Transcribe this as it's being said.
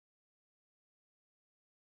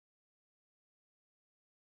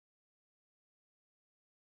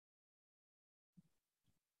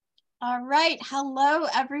All right. Hello,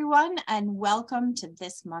 everyone, and welcome to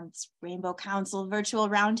this month's Rainbow Council Virtual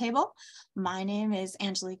Roundtable. My name is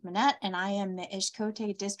Angelique Manette, and I am the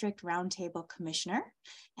Ishkote District Roundtable Commissioner.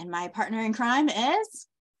 And my partner in crime is...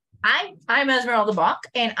 Hi, I'm Esmeralda Bach,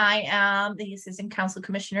 and I am the Assistant Council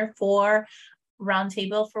Commissioner for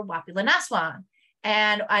Roundtable for Wapila Naswan.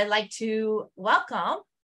 And I'd like to welcome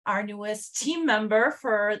our newest team member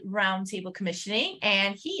for Roundtable Commissioning,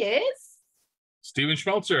 and he is... Steven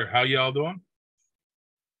Schmelzer. How y'all doing?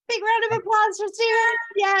 Big round of applause for Steven.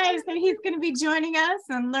 Yay. So he's going to be joining us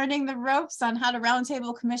and learning the ropes on how to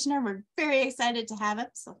Roundtable Commissioner. We're very excited to have him.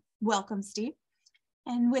 So welcome, Steve.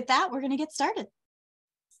 And with that, we're going to get started.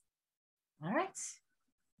 All right.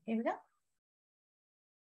 Here we go.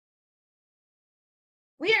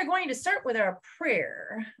 We are going to start with our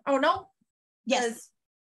prayer. Oh, no? Yes.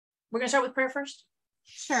 We're going to start with prayer first?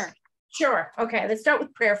 Sure. Sure. Okay, let's start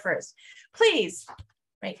with prayer first. Please,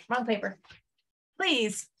 right, wrong paper.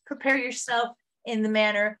 Please prepare yourself in the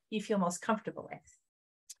manner you feel most comfortable with.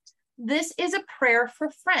 This is a prayer for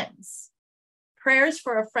friends. Prayers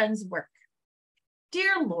for a friend's work.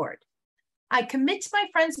 Dear Lord, I commit my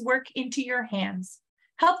friend's work into your hands.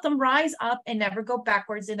 Help them rise up and never go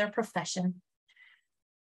backwards in their profession.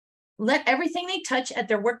 Let everything they touch at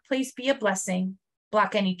their workplace be a blessing.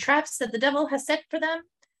 Block any traps that the devil has set for them.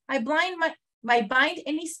 I bind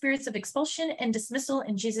any spirits of expulsion and dismissal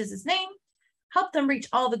in Jesus' name. Help them reach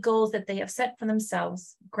all the goals that they have set for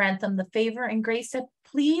themselves. Grant them the favor and grace to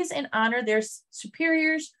please and honor their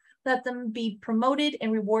superiors. Let them be promoted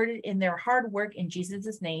and rewarded in their hard work in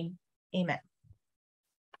Jesus' name. Amen.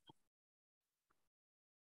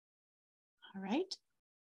 All right.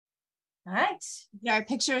 All right. There are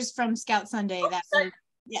pictures from Scout Sunday that were,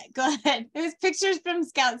 yeah, go ahead. There's pictures from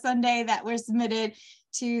Scout Sunday that were submitted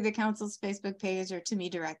to the council's Facebook page or to me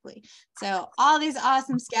directly. So all these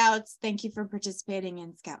awesome scouts, thank you for participating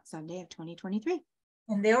in Scout Sunday of 2023.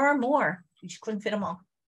 And there are more. You couldn't fit them all.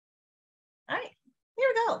 All right, here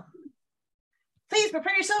we go. Please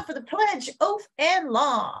prepare yourself for the pledge, oath, and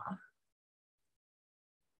law.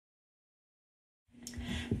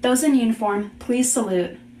 Those in uniform, please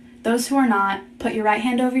salute. Those who are not, put your right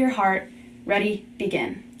hand over your heart. Ready,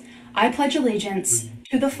 begin. I pledge allegiance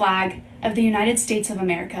to the flag of the United States of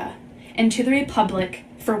America and to the republic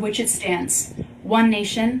for which it stands, one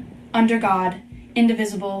nation, under God,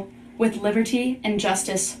 indivisible, with liberty and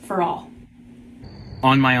justice for all.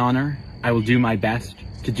 On my honor, I will do my best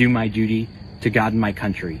to do my duty to God and my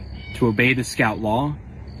country, to obey the Scout law,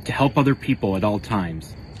 to help other people at all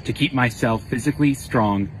times, to keep myself physically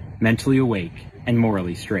strong, mentally awake, and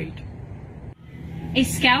morally straight. A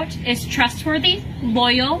Scout is trustworthy,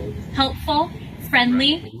 loyal, helpful,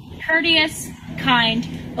 friendly, courteous, kind,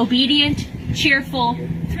 obedient, cheerful,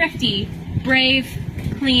 thrifty, brave,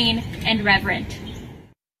 clean, and reverent.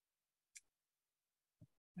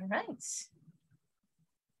 All right.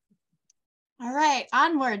 All right,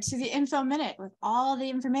 onward to the Info Minute with all the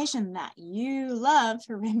information that you love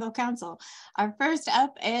for Rainbow Council. Our first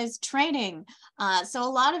up is training. So a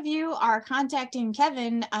lot of you are contacting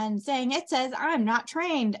Kevin and saying, it says I'm not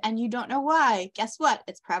trained and you don't know why. Guess what?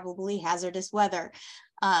 It's probably hazardous weather.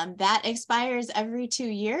 That expires every 2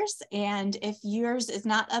 years. And if yours is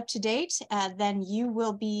not up to date, then you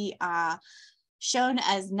will be shown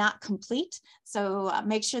as not complete. So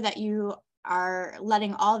make sure that you are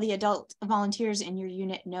letting all the adult volunteers in your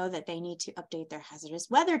unit know that they need to update their hazardous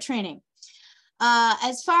weather training.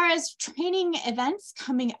 As far as training events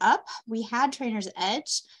coming up, we had Trainers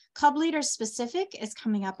Edge. Cub Leader Specific is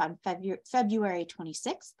coming up on February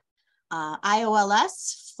 26th.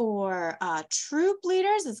 IOLS for troop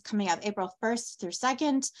leaders is coming up April 1st through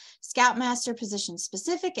 2nd. Scoutmaster Position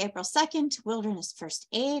Specific, April 2nd. Wilderness First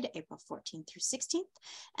Aid, April 14th through 16th.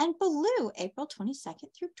 And Blue, April 22nd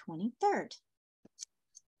through 23rd.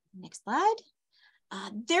 Next slide.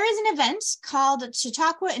 There is an event called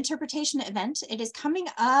Chautauqua Interpretation Event. It is coming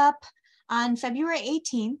up on February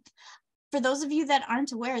 18th. For those of you that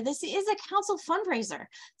aren't aware, this is a council fundraiser.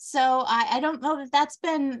 So I don't know that that's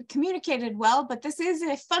been communicated well, but this is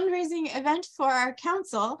a fundraising event for our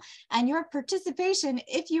council, and your participation,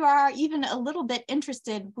 if you are even a little bit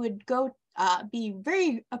interested, would go be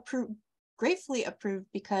very gratefully approved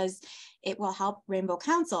because it will help Rainbow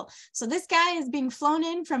Council. So this guy is being flown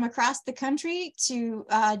in from across the country to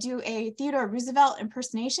do a Theodore Roosevelt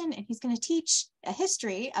impersonation, and he's going to teach a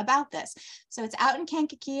history about this. So it's out in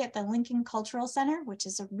Kankakee at the Lincoln Cultural Center, which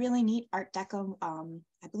is a really neat Art Deco,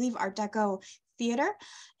 I believe Art Deco theater,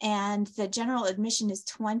 and the general admission is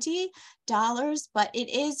 $20, but it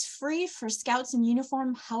is free for Scouts in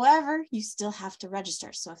uniform. However, you still have to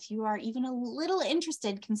register. So if you are even a little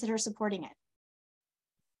interested, consider supporting it.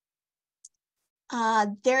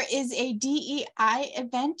 There is a DEI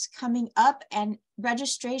event coming up, and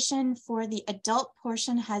registration for the adult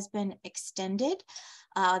portion has been extended.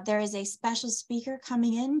 There is a special speaker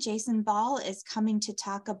coming in. Jason Ball is coming to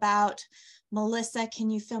talk about, Melissa, can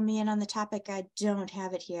you fill me in on the topic? I don't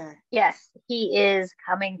have it here. Yes, he is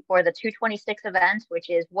coming for the 226 event, which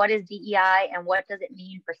is what is DEI and what does it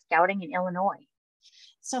mean for scouting in Illinois?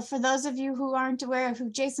 So for those of you who aren't aware of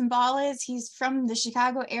who Jason Ball is, he's from the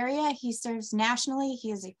Chicago area. He serves nationally.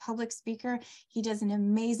 He is a public speaker. He does an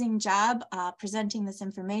amazing job presenting this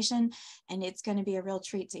information, and it's going to be a real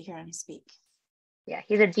treat to hear him speak. Yeah,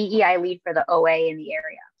 he's a DEI lead for the OA in the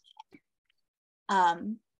area.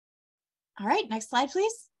 All right, next slide,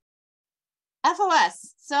 please.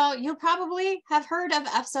 FOS. So you'll probably have heard of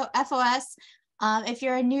FOS. If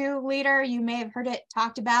you're a new leader, you may have heard it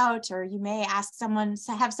talked about, or you may ask someone,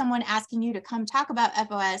 have someone asking you to come talk about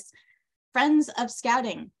FOS. Friends of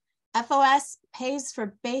Scouting. FOS pays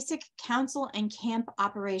for basic council and camp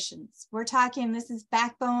operations. We're talking, this is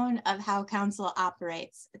backbone of how council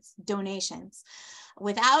operates. It's donations.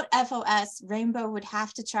 Without FOS, Rainbow would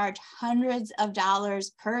have to charge hundreds of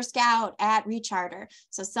dollars per scout at recharter.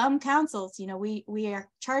 So some councils, you know, we are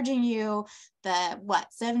charging you the, what,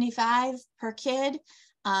 75 per kid?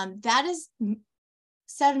 That is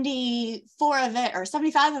 74 of it, or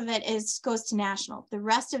 75 of it goes to national. The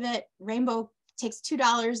rest of it, Rainbow takes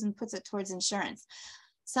 $2 and puts it towards insurance.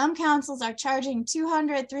 Some councils are charging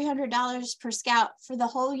 $200, $300 per scout for the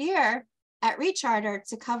whole year at recharter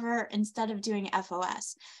to cover instead of doing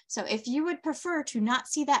FOS. So if you would prefer to not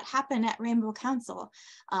see that happen at Rainbow Council,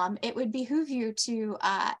 it would behoove you to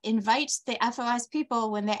invite the FOS people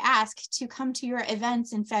when they ask to come to your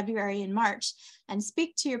events in February and March and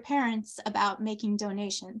speak to your parents about making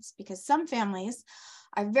donations, because some families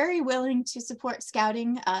are very willing to support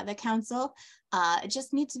scouting, the council.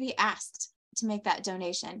 Just need to be asked to make that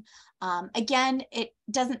donation. Again, it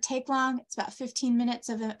doesn't take long. It's about 15 minutes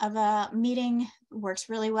of a meeting. Works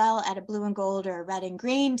really well at a blue and gold or red and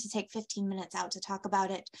green to take 15 minutes out to talk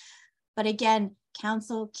about it. But again,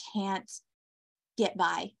 council can't get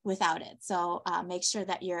by without it. So make sure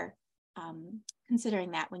that you're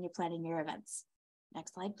considering that when you're planning your events.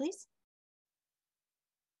 Next slide, please.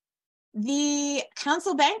 The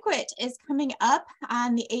council banquet is coming up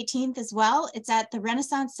on the 18th as well. It's at the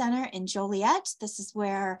Renaissance Center in Joliet. This is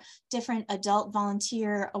where different adult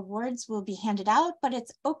volunteer awards will be handed out, but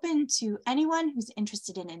it's open to anyone who's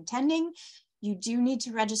interested in attending. You do need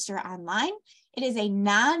to register online. It is a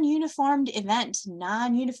non-uniformed event,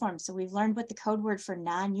 non-uniform. So we've learned what the code word for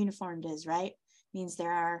non-uniformed is, right? Means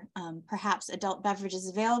there are perhaps adult beverages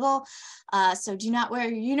available. So do not wear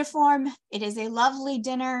your uniform. It is a lovely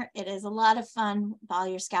dinner. It is a lot of fun with all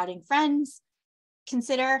your scouting friends.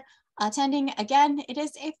 Consider attending. Again, it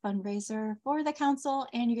is a fundraiser for the council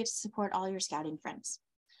and you get to support all your scouting friends.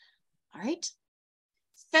 All right.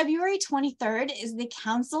 February 23rd is the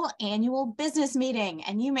council annual business meeting.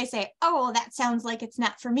 And you may say, oh, that sounds like it's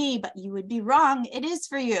not for me, but you would be wrong. It is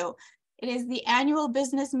for you. It is the annual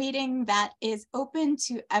business meeting that is open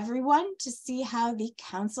to everyone to see how the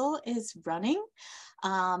council is running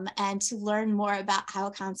and to learn more about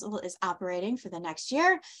how council is operating for the next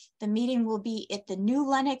year. The meeting will be at the New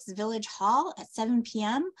Lenox Village Hall at 7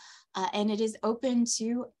 p.m. And it is open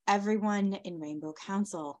to everyone in Rainbow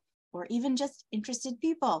Council or even just interested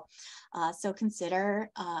people. So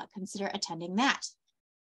consider attending that.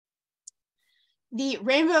 The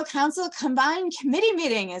Rainbow Council Combined Committee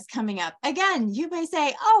meeting is coming up. Again, you may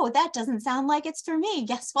say, oh, that doesn't sound like it's for me.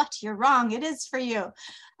 Guess what? You're wrong. It is for you.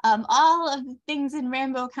 All of the things in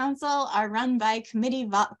Rainbow Council are run by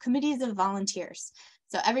committees of volunteers.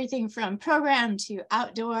 So everything from program to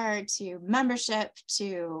outdoor to membership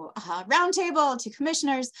to roundtable to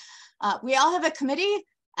commissioners. We all have a committee.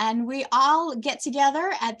 And we all get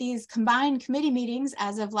together at these combined committee meetings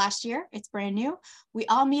as of last year. It's brand new. We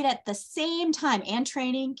all meet at the same time and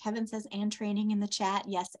training. Kevin says and training in the chat.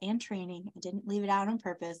 Yes, and training. I didn't leave it out on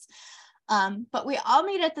purpose. But we all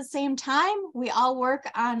meet at the same time. We all work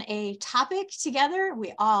on a topic together.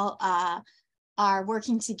 We all are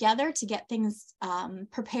working together to get things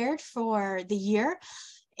prepared for the year.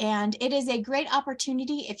 And it is a great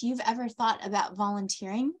opportunity if you've ever thought about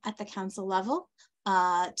volunteering at the council level.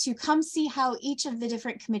 To come see how each of the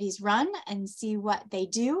different committees run and see what they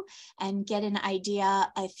do and get an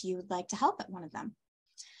idea if you would like to help at one of them.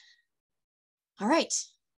 All right,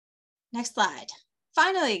 next slide.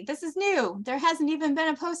 finally, this is new. There hasn't even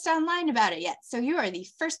been a post online about it yet. So you are the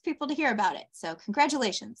first people to hear about it. So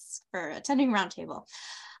congratulations for attending Roundtable.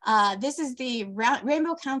 This is the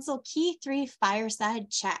Rainbow Council Key 3 Fireside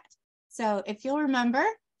Chat. So if you'll remember,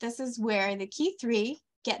 this is where the Key 3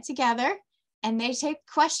 get together and they take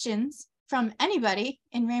questions from anybody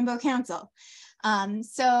in Rainbow Council.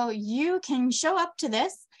 So you can show up to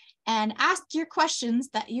this and ask your questions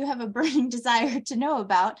that you have a burning desire to know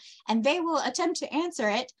about, and they will attempt to answer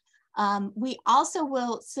it. We also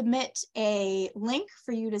will submit a link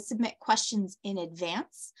for you to submit questions in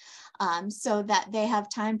advance so that they have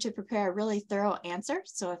time to prepare a really thorough answer.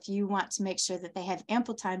 So if you want to make sure that they have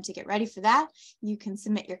ample time to get ready for that, you can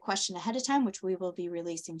submit your question ahead of time, which we will be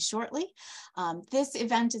releasing shortly. This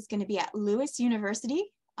event is going to be at Lewis University.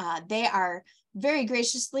 They are very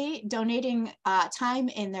graciously donating time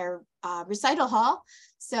in their recital hall.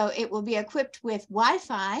 So it will be equipped with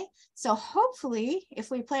Wi-Fi. So hopefully, if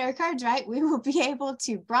we play our cards right, we will be able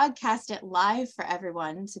to broadcast it live for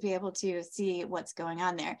everyone to be able to see what's going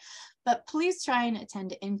on there. But please try and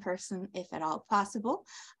attend in person if at all possible,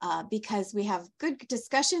 because we have good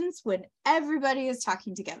discussions when everybody is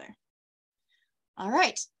talking together. All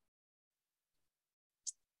right.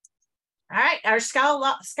 All right, our scout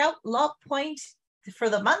law point for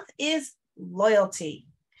the month is loyalty.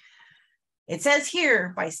 It says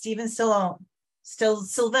here by Sylvester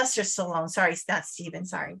Stallone. Sorry, not Steven,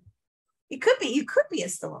 sorry. You could be a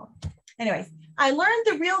Stallone. Anyways, I learned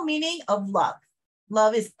the real meaning of love.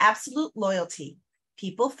 Love is absolute loyalty.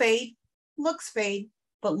 People fade, looks fade,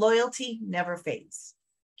 but loyalty never fades.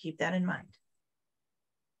 Keep that in mind.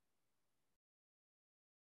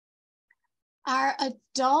 Our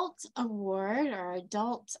adult award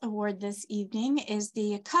this evening is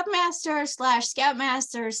the Cubmaster /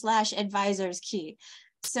 Scoutmaster / Advisor's Key.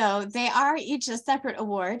 So they are each a separate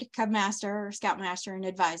award, Cubmaster, Scoutmaster, and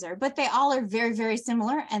Advisor, but they all are very, very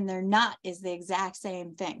similar, and their knot is the exact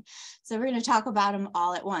same thing. So we're going to talk about them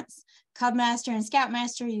all at once. Cubmaster and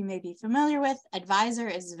Scoutmaster you may be familiar with. Advisor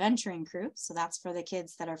is venturing crew, so that's for the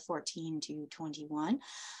kids that are 14 to 21.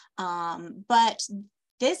 But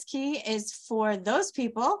this key is for those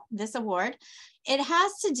people, this award. It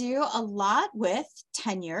has to do a lot with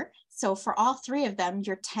tenure. So for all three of them,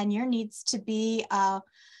 your tenure needs to be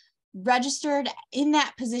registered in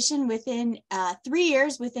that position within 3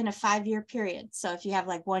 years within a 5-year period. So if you have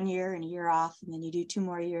like 1 year and a year off, and then you do 2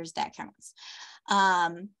 more years, that counts.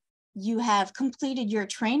 You have completed your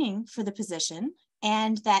training for the position,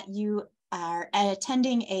 and that you are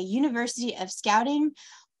attending a University of Scouting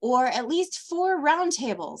or at least 4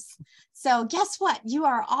 roundtables. So guess what? You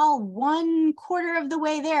are all 1/4 of the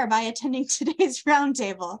way there by attending today's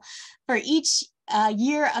roundtable for each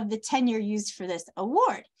year of the tenure used for this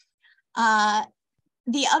award.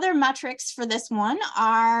 The other metrics for this one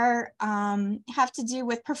are have to do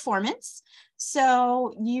with performance.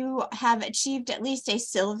 So you have achieved at least a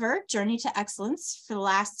silver Journey to Excellence for the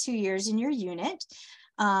last 2 years in your unit.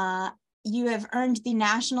 You have earned the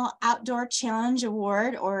National Outdoor Challenge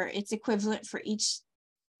Award, or its equivalent for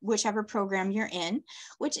whichever program you're in,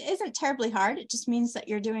 which isn't terribly hard. It just means that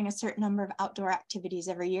you're doing a certain number of outdoor activities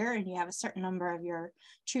every year, and you have a certain number of your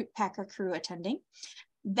troop, pack, or crew attending.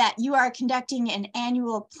 That you are conducting an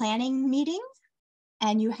annual planning meeting,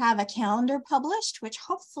 and you have a calendar published, which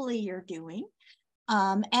hopefully you're doing.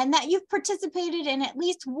 And that you've participated in at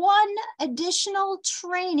least 1 additional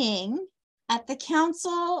training at the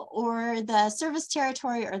council or the service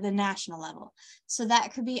territory or the national level. So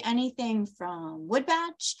that could be anything from Wood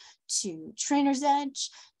Badge to Trainer's Edge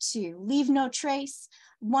to Leave No Trace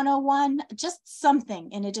 101, just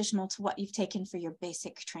something in addition to what you've taken for your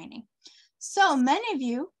basic training. So many of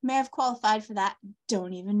you may have qualified for that,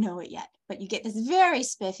 don't even know it yet, but you get this very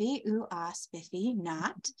spiffy, ooh, ah, spiffy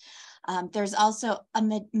knot. There's also a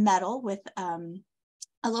medal with a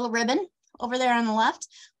little ribbon over there on the left.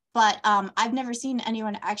 But I've never seen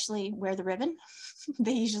anyone actually wear the ribbon.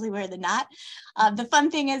 They usually wear the knot. The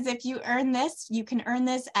fun thing is, if you earn this, you can earn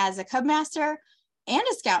this as a Cubmaster and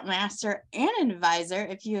a Scoutmaster and an Advisor.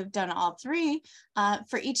 If you have done all 3,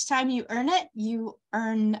 for each time you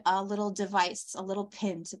earn a little device, a little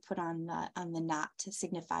pin to put on the knot to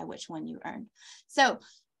signify which one you earned. So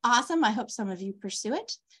awesome. I hope some of you pursue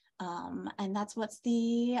it. And that's what's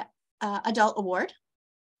the Adult Award.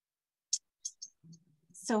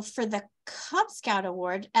 So for the Cub Scout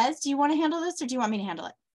Award, Ez, do you want to handle this, or do you want me to handle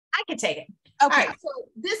it? I can take it. Okay. All right, so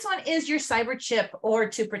this one is your cyber chip, or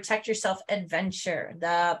to protect yourself adventure.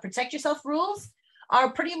 The protect yourself rules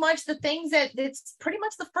are pretty much the things it's pretty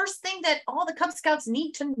much the first thing that all the Cub Scouts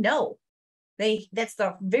need to know. That's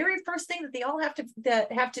the very first thing that they all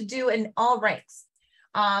have to do in all ranks.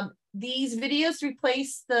 These videos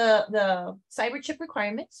replace the cyber chip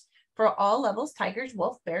requirements for all levels: tigers,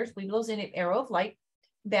 wolf, bears, weevils, and an arrow of light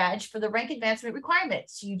badge for the rank advancement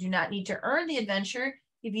requirements. You do not need to earn the adventure.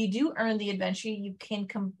 If you do earn the adventure,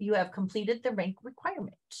 you have completed the rank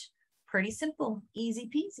requirement. Pretty simple, easy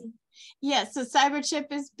peasy. Yeah, so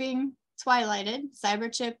Cyberchip is being twilighted.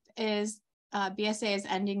 Cyberchip is, BSA is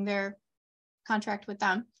ending their contract with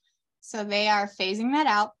them. So they are phasing that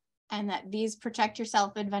out, and that these protect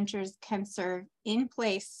yourself adventures can serve in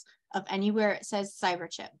place of anywhere it says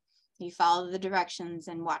Cyberchip. You follow the directions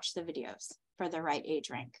and watch the videos for the right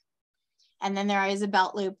age rank. And then there is a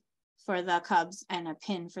belt loop for the cubs and a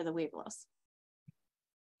pin for the weevils.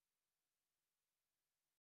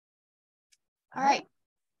 All right,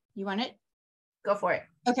 you want it? Go for it.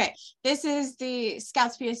 Okay, this is the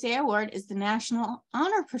Scouts BSA Award, is the National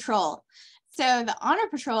Honor Patrol. So the Honor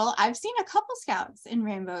Patrol, I've seen a couple Scouts in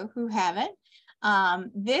Rainbow who have it.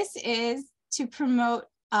 This is to promote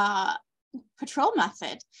patrol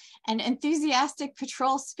method and enthusiastic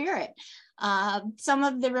patrol spirit. Some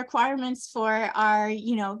of the requirements for are,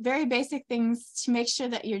 you know, very basic things to make sure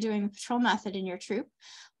that you're doing the patrol method in your troop.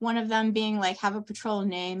 One of them being like have a patrol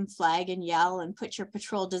name, flag, and yell, and put your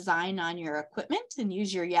patrol design on your equipment and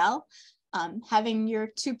use your yell. Having your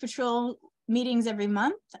 2 patrol meetings every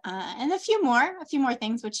month, and a few more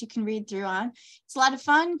things which you can read through on. It's a lot of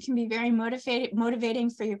fun, can be very motivating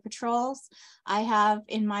for your patrols. I have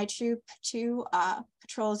in my troop 2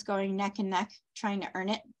 patrols going neck and neck, trying to earn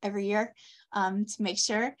it every year to make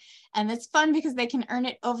sure. And it's fun because they can earn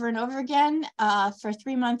it over and over again for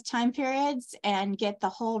 3-month time periods and get the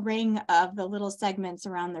whole ring of the little segments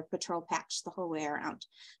around their patrol patch the whole way around.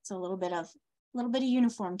 So a little bit of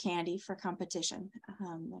uniform candy for competition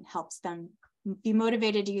and helps them be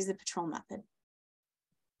motivated to use the patrol method.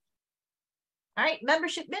 All right,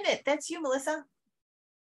 membership minute. That's you, Melissa.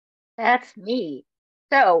 That's me.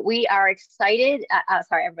 So we are excited.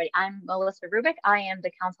 Sorry, everybody. I'm Melissa Rubik. I am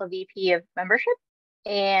the Council VP of Membership,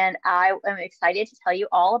 and I am excited to tell you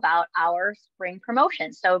all about our spring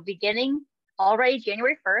promotion. So beginning already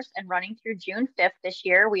January 1st and running through June 5th this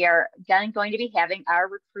year, we are again going to be having our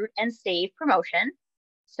Recruit and Save promotion.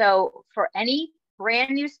 So for any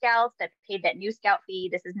brand new scouts that paid that new scout fee,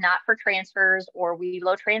 this is not for transfers or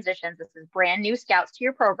WeLo transitions. This is brand new scouts to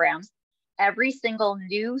your programs. Every single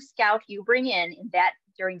new scout you bring in that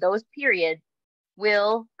during those periods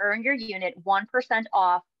will earn your unit 1%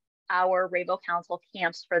 off our Rainbow Council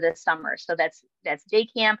camps for this summer. So that's day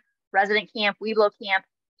camp, resident camp, WeLo camp,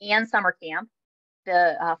 and summer camp.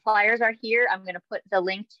 The flyers are here. I'm going to put the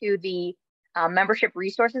link to the membership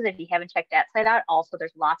resources if you haven't checked that site out. Also,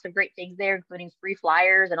 there's lots of great things there, including free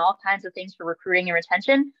flyers and all kinds of things for recruiting and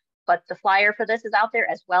retention. But the flyer for this is out there,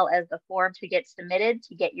 as well as the form to get submitted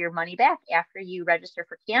to get your money back after you register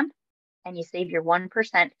for camp, and you save your 1%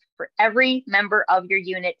 for every member of your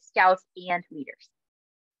unit, scouts and leaders.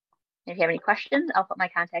 If you have any questions, I'll put my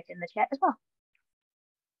contact in the chat as well.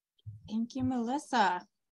 Thank you, Melissa.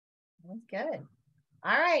 That's good.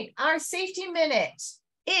 All right, our safety minute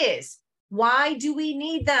is, why do we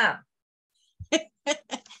need them?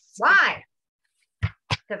 Why?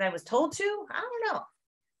 Because I was told to? I don't know.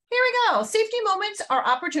 Here we go. Safety moments are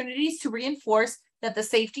opportunities to reinforce that the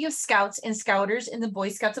safety of scouts and scouters in the Boy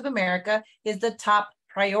Scouts of America is the top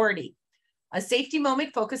priority. A safety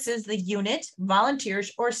moment focuses the unit,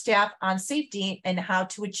 volunteers, or staff on safety and how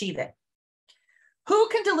to achieve it. Who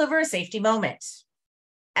can deliver a safety moment?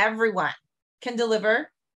 Everyone can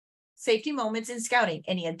deliver safety moments in scouting.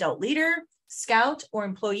 Any adult leader, scout, or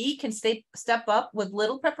employee can step up with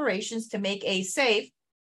little preparations to make a safe,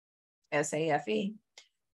 S-A-F-E,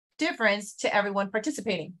 difference to everyone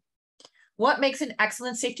participating. What makes an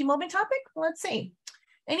excellent safety moment topic? Let's see.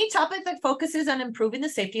 Any topic that focuses on improving the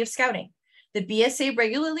safety of scouting. The BSA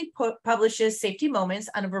regularly publishes safety moments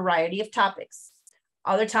on a variety of topics.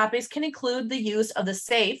 Other topics can include the use of the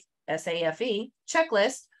SAFE, S-A-F-E,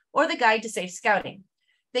 checklist, or the Guide to Safe Scouting.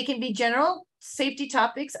 They can be general safety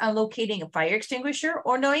topics on locating a fire extinguisher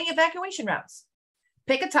or knowing evacuation routes.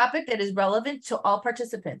 Pick a topic that is relevant to all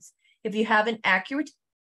participants. If you have an accurate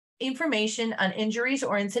information on injuries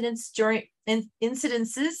or incidences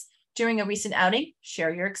during a recent outing,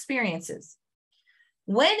 share your experiences.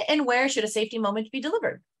 When and where should a safety moment be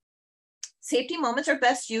delivered? Safety moments are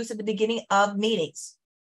best used at the beginning of meetings,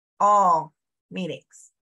 all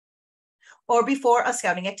meetings, or before a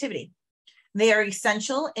scouting activity. They are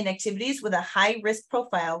essential in activities with a high risk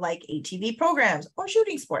profile like ATV programs or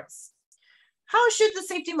shooting sports. How should the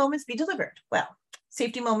safety moments be delivered? Well,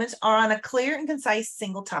 safety moments are on a clear and concise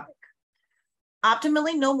single topic.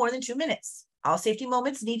 Optimally, no more than 2 minutes. All safety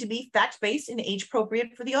moments need to be fact-based and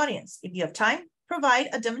age-appropriate for the audience. If you have time, provide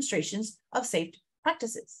a demonstrations of safe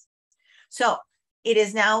practices. So it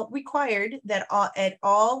is now required that at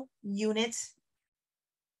all units,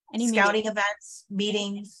 scouting events,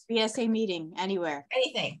 meetings, BSA meeting, anywhere,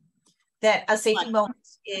 anything, that a safety moment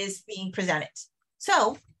is being presented.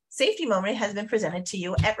 So safety moment has been presented to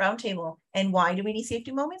you at Roundtable. And why do we need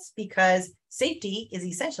safety moments? Because safety is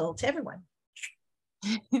essential to everyone.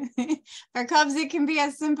 For Cubs, it can be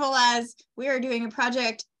as simple as we are doing a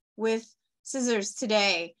project with scissors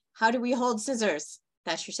today. How do we hold scissors?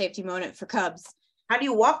 That's your safety moment for Cubs. How do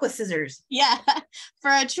you walk with scissors? Yeah, for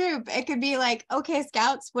a troop, it could be like, okay,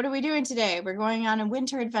 scouts, what are we doing today? We're going on a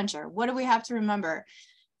winter adventure. What do we have to remember?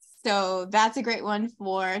 So that's a great one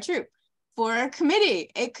for a troop. For a committee,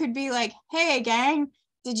 it could be like, hey, gang,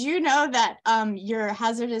 did you know that your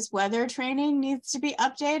hazardous weather training needs to be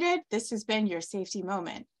updated? This has been your safety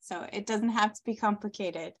moment. So it doesn't have to be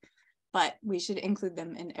complicated, but we should include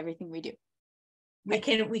them in everything we do. We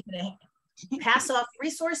can pass off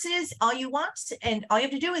resources all you want, and all you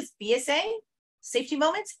have to do is BSA, safety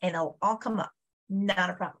moments, and it'll all come up.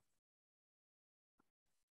 Not a problem.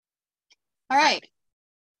 All right.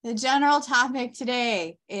 The general topic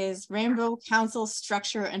today is Rainbow Council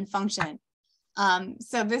structure and function.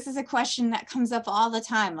 So this is a question that comes up all the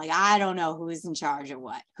time. Like, I don't know who's in charge of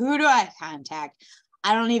what. Who do I contact?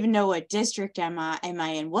 I don't even know what district am I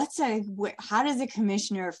in? How does a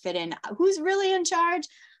commissioner fit in? Who's really in charge?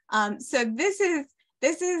 So this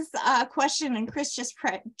is a question, and Chris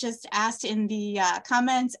just asked in the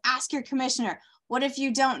comments, ask your commissioner. What if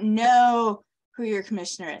you don't know who your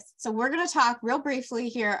commissioner is? So we're going to talk real briefly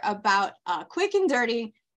here about quick and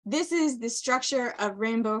dirty. This is the structure of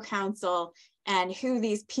Rainbow Council and who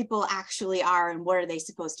these people actually are and what are they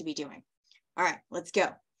supposed to be doing. All right, let's go.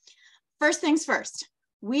 First things first,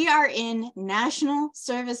 we are in National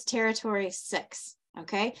Service Territory 6.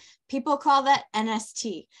 Okay, people call that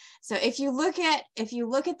NST. So if you look at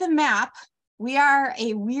the map, we are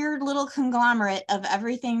a weird little conglomerate of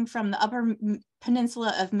everything from the upper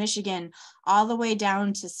peninsula of Michigan all the way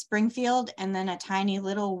down to Springfield, and then a tiny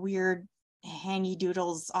little weird hangy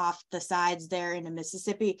doodles off the sides there in the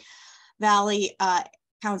Mississippi Valley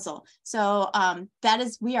Council. So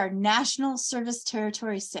we are National Service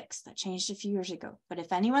Territory 6. That changed a few years ago. But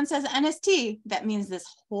if anyone says NST, that means this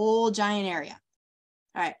whole giant area.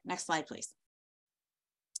 All right, next slide, please.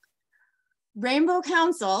 Rainbow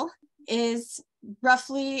Council is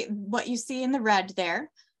roughly what you see in the red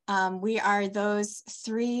there. We are those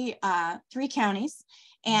three counties,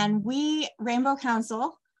 and we, Rainbow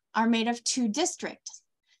Council, are made of 2 districts.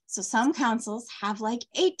 So some councils have like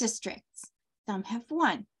 8 districts, some have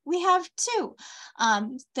 1. We have 2.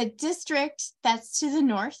 The district that's to the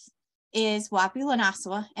north is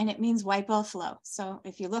Wapi-Lenasswa, and it means white buffalo. So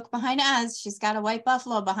if you look behind Az, she's got a white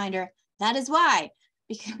buffalo behind her. That is why,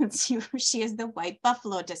 because she is the white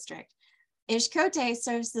buffalo district. Ishkote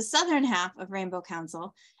serves the southern half of Rainbow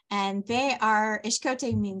Council, and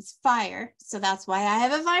Ishkote means fire, so that's why I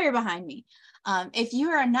have a fire behind me. If you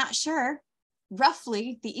are not sure,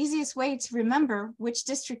 roughly the easiest way to remember which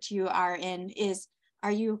district you are in is,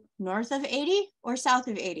 are you north of 80 or south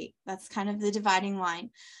of 80? That's kind of the dividing line.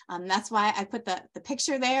 That's why I put the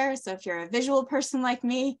picture there. So if you're a visual person like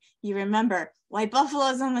me, you remember white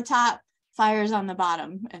buffaloes on the top, fires on the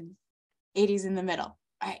bottom, and 80s in the middle.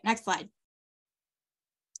 All right, next slide.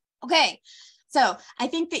 Okay, so I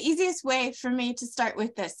think the easiest way for me to start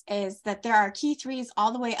with this is that there are key 3s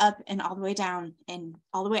all the way up and all the way down and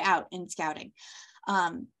all the way out in scouting.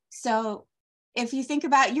 So if you think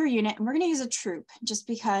about your unit, and we're going to use a troop just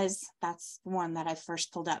because that's the one that I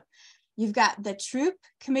first pulled up. You've got the troop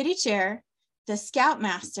committee chair, the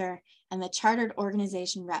scoutmaster, and the chartered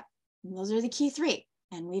organization rep. And those are the key 3.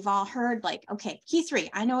 And we've all heard like, okay, key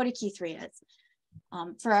 3, I know what a key 3 is.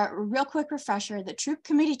 For a real quick refresher, the troop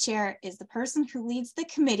committee chair is the person who leads the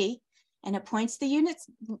committee and appoints the units,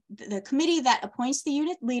 the committee that appoints the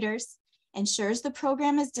unit leaders, ensures the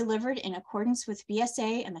program is delivered in accordance with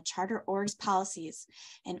BSA and the charter org's policies,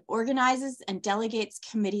 and organizes and delegates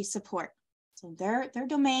committee support. So their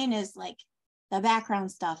domain is like the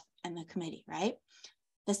background stuff and the committee, right?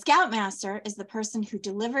 The scoutmaster is the person who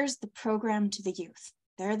delivers the program to the youth.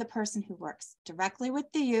 They're the person who works directly with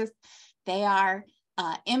the youth. They are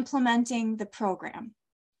implementing the program.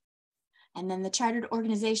 And then the chartered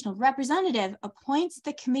organizational representative appoints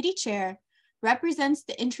the committee chair, represents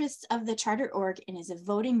the interests of the charter org, and is a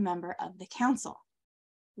voting member of the council.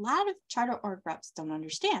 A lot of charter org reps don't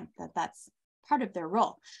understand that that's part of their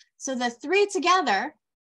role. So the 3 together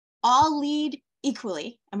all lead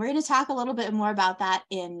equally. And we're going to talk a little bit more about that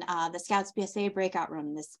in the Scouts BSA breakout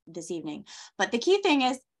room this evening. But the key thing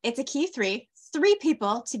is it's a key three. 3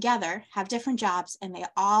 people together have different jobs and they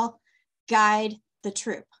all guide the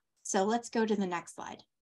troop. So let's go to the next slide.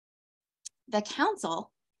 The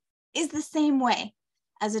council is the same way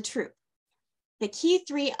as a troop. The key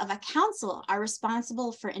 3 of a council are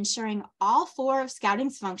responsible for ensuring all 4 of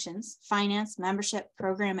Scouting's functions, finance, membership,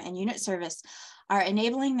 program, and unit service, are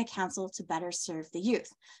enabling the council to better serve the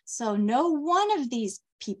youth. So no one of these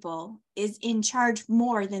people is in charge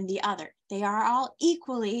more than the other. They are all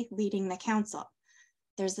equally leading the council.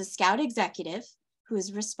 There's the Scout executive, who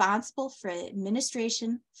is responsible for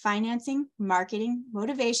administration, financing, marketing,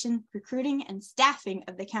 motivation, recruiting, and staffing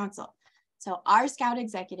of the council. So our Scout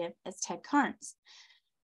executive is Ted Carnes.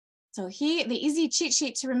 So the easy cheat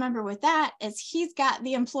sheet to remember with that is he's got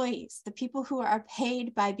the employees, the people who are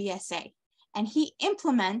paid by BSA, and he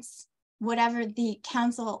implements whatever the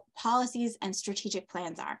council policies and strategic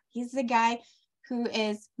plans are. He's the guy who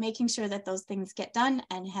is making sure that those things get done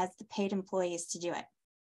and has the paid employees to do it.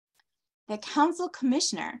 The council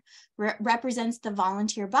commissioner represents the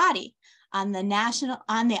volunteer body on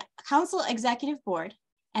the council executive board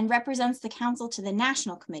and represents the council to the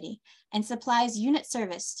national committee and supplies unit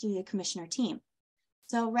service to the commissioner team.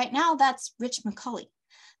 So right now that's Rich McCulley.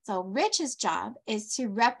 So Rich's job is to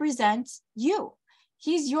represent you.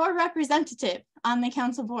 He's your representative on the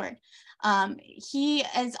council board. He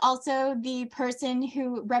is also the person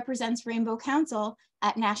who represents Rainbow Council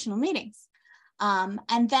at national meetings.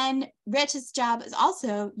 And then Rich's job is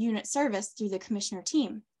also unit service through the commissioner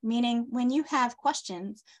team, meaning when you have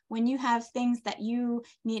questions, when you have things that you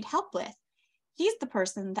need help with, he's the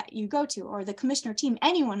person that you go to, or the commissioner team.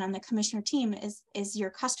 Anyone on the commissioner team is your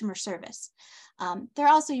customer service. They're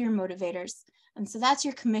also your motivators. And so that's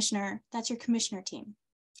your commissioner team.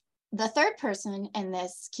 The third person in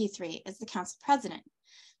this key 3 is the council president.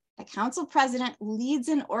 The council president leads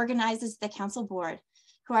and organizes the council board,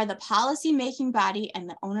 who are the policy-making body and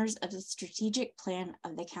the owners of the strategic plan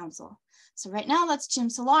of the council. So right now that's Jim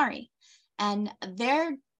Solari. And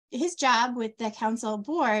his job with the council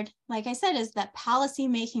board, like I said, is that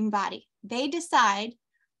policy-making body. They decide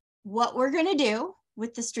what we're gonna do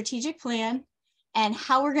with the strategic plan and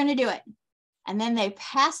how we're gonna do it. And then they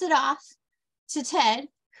pass it off to Ted,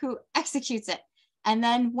 who executes it. And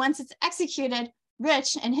then once it's executed,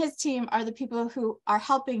 Rich and his team are the people who are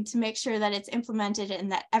helping to make sure that it's implemented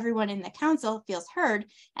and that everyone in the council feels heard.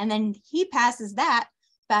 And then he passes that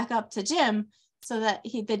back up to Jim so that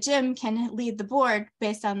the Jim can lead the board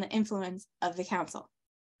based on the influence of the council.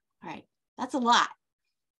 All right, that's a lot.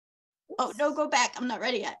 Oh, no, go back. I'm not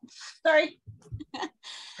ready yet. Sorry.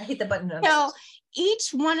 I hit the button. So each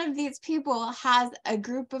one of these people has a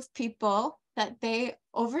group of people that they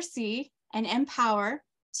oversee and empower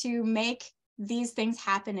to make these things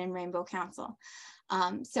happen in Rainbow Council.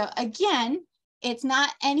 So again, it's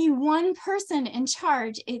not any one person in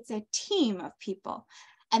charge, it's a team of people.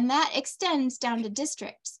 And that extends down to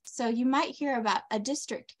districts. So you might hear about a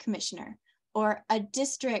district commissioner or a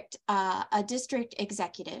district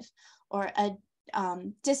executive or a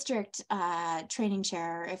district training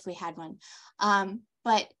chair if we had one.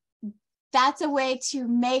 But that's a way to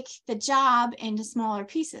make the job into smaller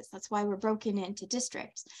pieces. That's why we're broken into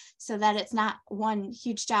districts, so that it's not one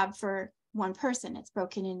huge job for one person. It's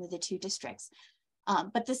broken into the 2 districts.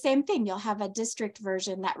 But the same thing, you'll have a district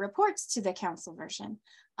version that reports to the council version,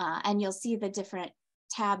 and you'll see the different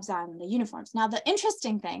tabs on the uniforms. Now, the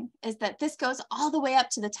interesting thing is that this goes all the way up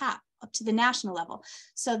to the top, up to the national level.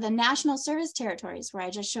 So the national service territories, where I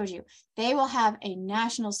just showed you, they will have a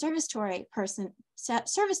national service territory person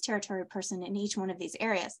in each one of these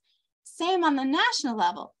areas. Same on the national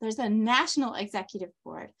level. There's a national executive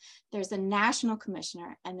board, there's a national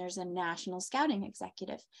commissioner, and there's a national scouting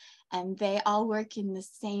executive. And they all work in the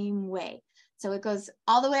same way. So it goes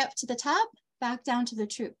all the way up to the top, back down to the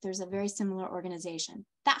troop. There's a very similar organization.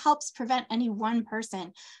 That helps prevent any one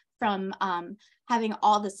person from having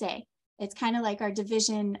all the say. It's kind of like our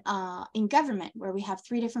division in government, where we have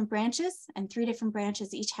 3 different branches, and 3 different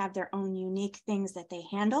branches each have their own unique things that they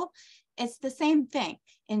handle. It's the same thing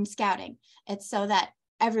in scouting. It's so that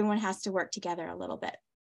everyone has to work together a little bit.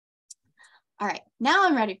 All right, now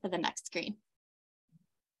I'm ready for the next screen.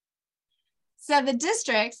 So the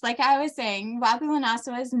districts, like I was saying,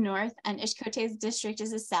 Wapilanaswa is north and Ishkote's district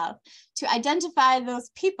is the south. To identify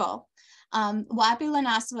those people,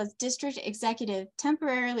 Wapilanaswa's district executive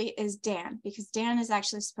temporarily is Dan, because Dan is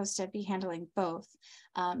actually supposed to be handling both,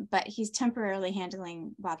 but he's temporarily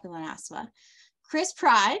handling Wapilanaswa. Chris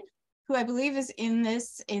Pride, who I believe is in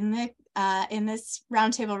this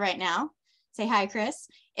roundtable right now, say hi, Chris,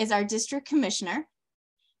 is our district commissioner.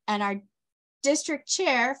 And our district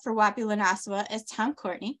chair for Wapi-Lenasswa is Tom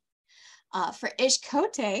Courtney. For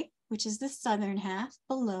Ishkote, which is the southern half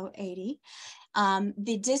below 80,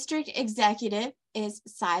 the district executive is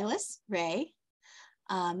Silas Ray.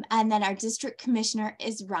 And then our district commissioner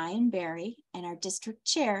is Ryan Berry, and our district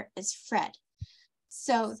chair is Fred.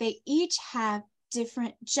 So they each have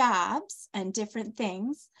different jobs and different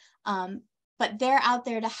things, but they're out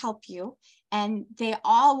there to help you. And they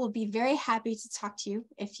all will be very happy to talk to you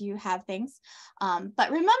if you have things.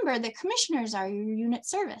 But remember, the commissioners are your unit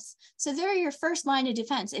service. So they're your first line of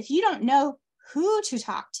defense. If you don't know who to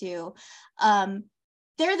talk to,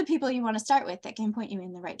 they're the people you want to start with that can point you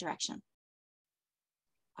in the right direction.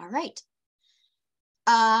 All right.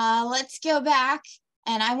 Let's go back.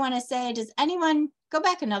 And I want to say, does anyone, go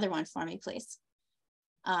back another one for me, please.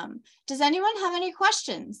 Does anyone have any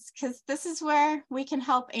questions? Because this is where we can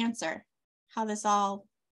help answer how this all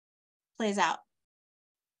plays out.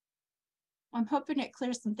 I'm hoping it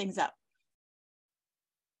clears some things up.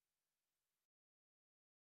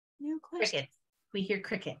 No question. Crickets. We hear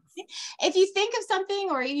crickets. If you think of something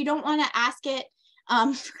or you don't want to ask it,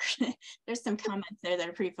 there's some comments there that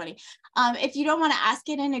are pretty funny. If you don't want to ask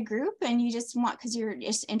it in a group and you just want, because you're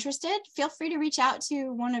just interested, feel free to reach out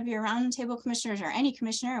to one of your roundtable commissioners or any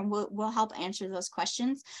commissioner, and we'll help answer those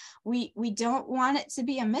questions. We don't want it to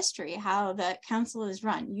be a mystery how the council is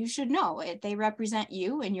run. You should know it. They represent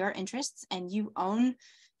you and your interests, and you own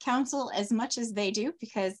council as much as they do,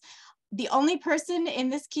 because the only person in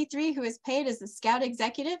this Key 3 who is paid is the scout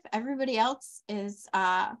executive. Everybody else is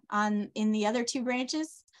in the other two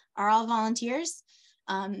branches are all volunteers.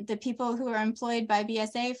 The people who are employed by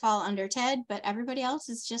BSA fall under TED, but everybody else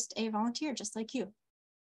is just a volunteer, just like you.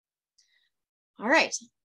 All right.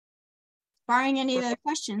 Barring any other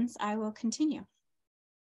questions, I will continue.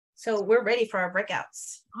 So we're ready for our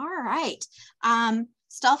breakouts. All right.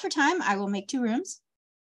 Stall for time. I will make 2 rooms.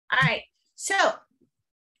 All right. So,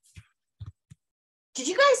 did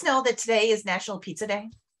you guys know that today is National Pizza Day?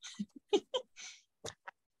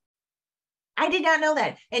 I did not know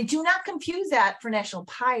that. And do not confuse that for National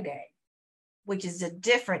Pie Day, which is a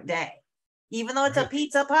different day. Even though it's a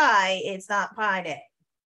pizza pie, it's not Pie Day.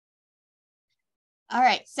 All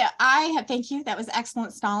right, so thank you. That was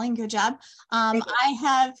excellent stalling. Good job. I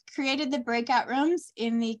have created the breakout rooms.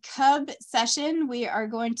 In the Cub session, we are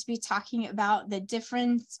going to be talking about the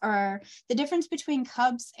difference between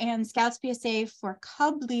Cubs and Scouts BSA for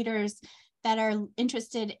Cub leaders that are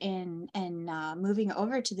interested in moving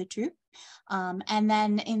over to the troop. And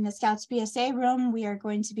then in the Scouts BSA room, we are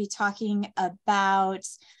going to be talking about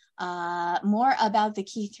more about the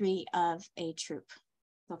Key 3 of a troop.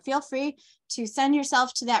 So feel free to send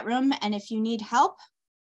yourself to that room. And if you need help,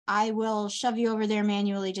 I will shove you over there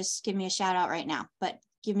manually. Just give me a shout out right now, but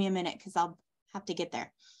give me a minute because I'll have to get there.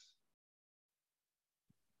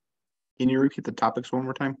 Can you repeat the topics one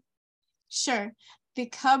more time? Sure. The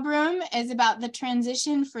Cub room is about the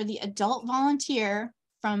transition for the adult volunteer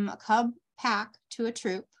from a Cub pack to a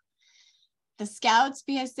troop. The Scouts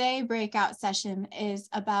BSA breakout session is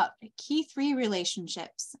about Key 3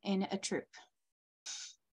 relationships in a troop.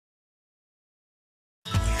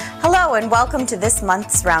 Hello and welcome to this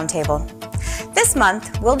month's Roundtable. This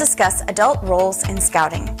month, we'll discuss adult roles in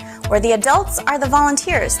Scouting, where the adults are the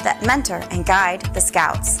volunteers that mentor and guide the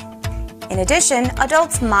Scouts. In addition,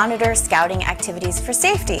 adults monitor Scouting activities for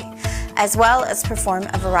safety, as well as perform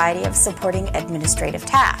a variety of supporting administrative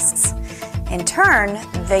tasks. In turn,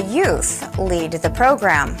 the youth lead the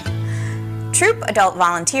program. Troop adult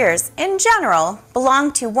volunteers, in general,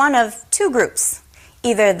 belong to one of 2 groups,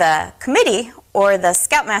 either the committee or the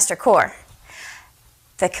Scoutmaster Corps.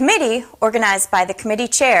 The committee, organized by the committee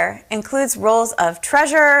chair, includes roles of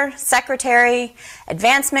treasurer, secretary,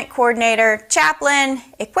 advancement coordinator, chaplain,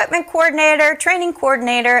 equipment coordinator, training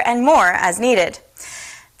coordinator, and more as needed.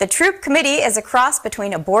 The troop committee is a cross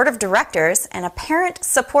between a board of directors and a parent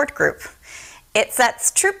support group. It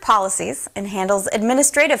sets troop policies and handles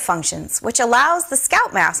administrative functions, which allows the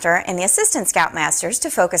Scoutmaster and the assistant Scoutmasters to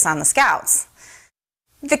focus on the Scouts.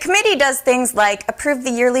 The committee does things like approve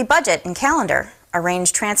the yearly budget and calendar,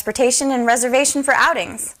 arrange transportation and reservation for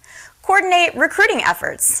outings, coordinate recruiting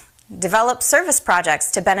efforts, develop service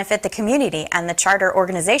projects to benefit the community and the charter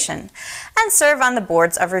organization, and serve on the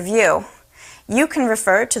boards of review. You can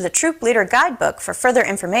refer to the Troop Leader Guidebook for further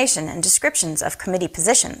information and descriptions of committee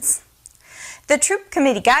positions. The Troop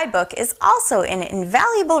Committee Guidebook is also an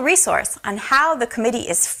invaluable resource on how the committee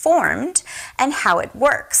is formed and how it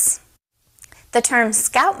works. The term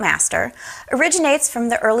Scoutmaster originates from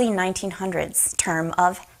the early 1900s term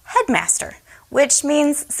of headmaster, which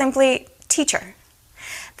means simply teacher.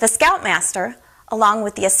 The Scoutmaster, along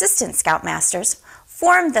with the Assistant Scoutmasters,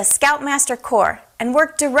 form the Scoutmaster Corps and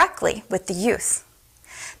work directly with the youth.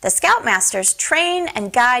 The Scoutmasters train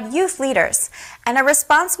and guide youth leaders and are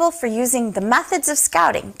responsible for using the methods of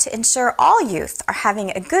scouting to ensure all youth are having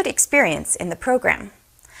a good experience in the program.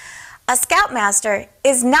 A Scoutmaster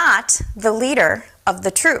is not the leader of the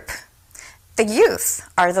troop. The youth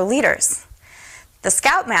are the leaders. The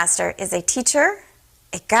Scoutmaster is a teacher,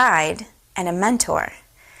 a guide, and a mentor.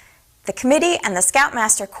 The committee and the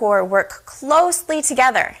Scoutmaster Corps work closely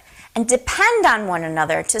together and depend on one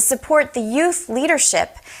another to support the youth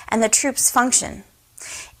leadership and the troop's function.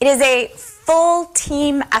 It is a full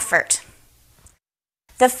team effort.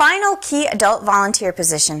 The final key adult volunteer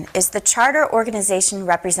position is the Charter Organization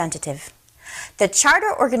Representative. The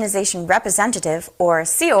Charter Organization Representative, or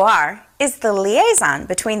COR, is the liaison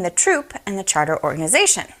between the troop and the charter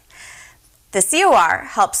organization. The COR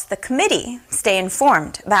helps the committee stay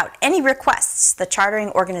informed about any requests the chartering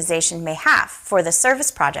organization may have for the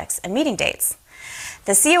service projects and meeting dates.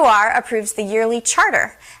 The COR approves the yearly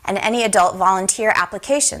charter and any adult volunteer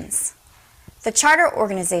applications. The charter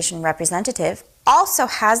organization representative also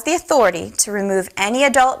has the authority to remove any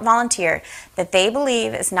adult volunteer that they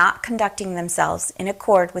believe is not conducting themselves in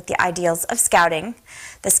accord with the ideals of Scouting,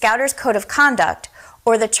 the Scouters' Code of Conduct,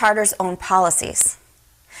 or the charter's own policies.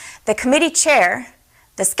 The committee chair,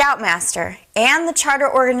 the Scoutmaster, and the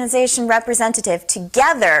charter organization representative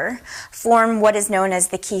together form what is known as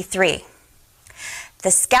the Key Three.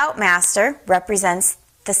 The Scoutmaster represents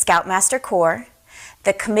the Scoutmaster Corps,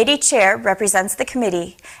 the committee chair represents the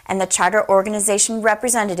committee, and the charter organization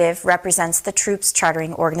representative represents the troop's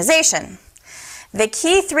chartering organization. The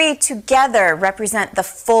Key Three together represent the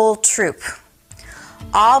full troop.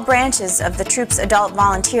 All branches of the troop's adult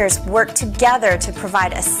volunteers work together to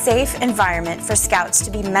provide a safe environment for Scouts to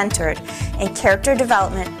be mentored in character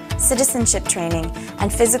development, citizenship training,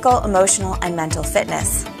 and physical, emotional, and mental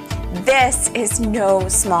fitness. This is no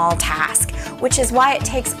small task, which is why it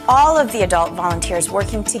takes all of the adult volunteers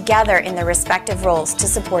working together in their respective roles to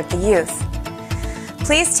support the youth.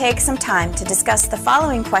 Please take some time to discuss the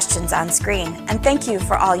following questions on screen, and thank you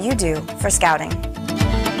for all you do for Scouting.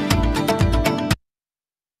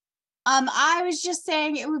 I was just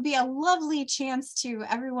saying it would be a lovely chance to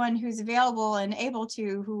everyone who's available and able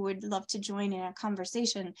to, who would love to join in a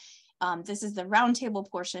conversation. This is the roundtable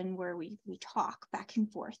portion where we talk back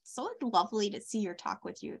and forth. So it's lovely to see or talk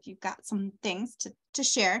with you if you've got some things to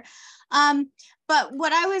share. But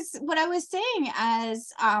what I was saying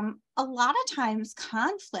is a lot of times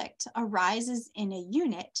conflict arises in a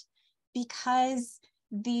unit because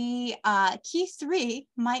the Key Three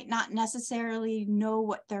might not necessarily know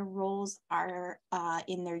what their roles are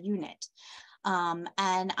in their unit. And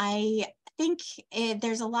I think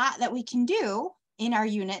there's a lot that we can do in our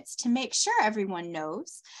units to make sure everyone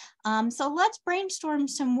knows. So let's brainstorm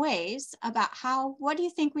some ways about what do you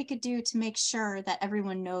think we could do to make sure that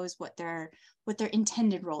everyone knows what their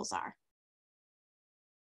intended roles are?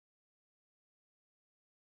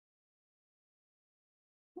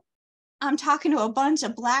 I'm talking to a bunch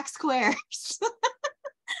of black squares.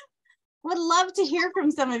 Would love to hear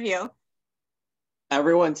from some of you.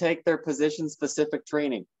 Everyone take their position-specific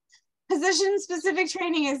training. Position-specific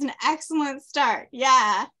training is an excellent start.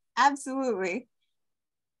 Yeah, absolutely.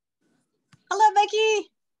 Hello,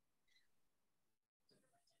 Becky.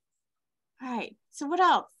 All right, so what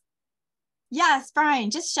else? Yes,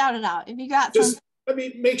 Brian, just shout it out. If you got some. I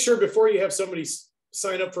mean, make sure before you have somebody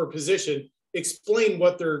sign up for a position, explain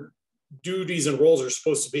what their duties and roles are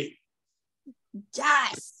supposed to be.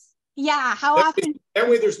 Yes. Yeah, how that often? That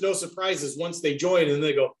way there's no surprises once they join and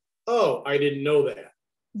they go, oh, I didn't know that.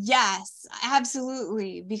 Yes,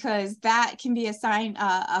 absolutely, because that can be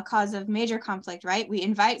a cause of major conflict, right? We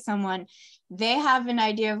invite someone, they have an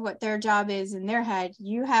idea of what their job is in their head,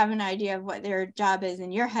 you have an idea of what their job is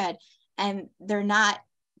in your head, and they're not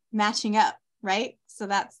matching up, right? So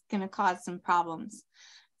that's going to cause some problems.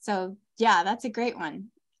 So yeah, that's a great one.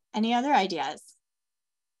 Any other ideas?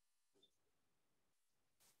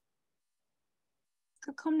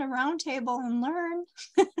 Could come to Roundtable and learn.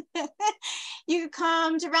 You could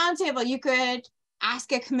come to Roundtable. You could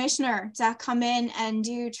ask a commissioner to come in and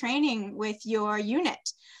do training with your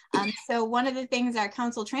unit. So one of the things our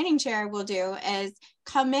council training chair will do is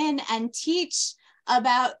come in and teach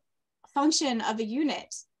about function of a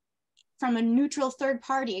unit from a neutral third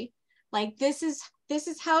party. Like this is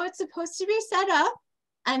how it's supposed to be set up.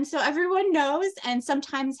 And so everyone knows, and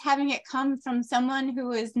sometimes having it come from someone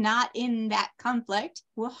who is not in that conflict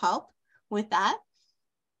will help with that.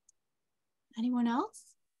 Anyone else?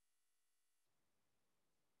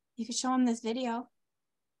 You could show them this video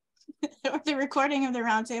or the recording of the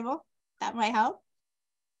roundtable. That might help.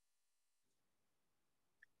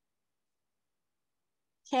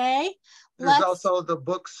 Okay. There's also the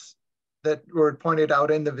books that were pointed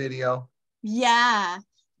out in the video. Yeah,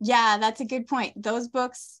 that's a good point. Those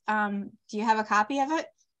books, do you have a copy of it?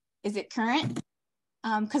 Is it current?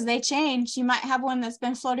 Because they change. You might have one that's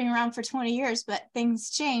been floating around for 20 years, but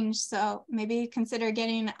things change. So maybe consider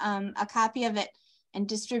getting a copy of it and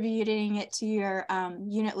distributing it to your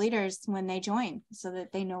unit leaders when they join so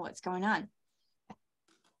that they know what's going on.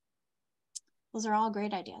 Those are all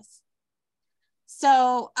great ideas.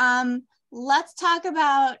 So let's talk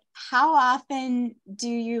about how often do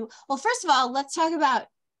you, well, first of all, let's talk about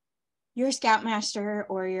your Scoutmaster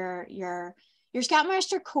or your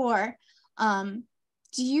Scoutmaster Corps.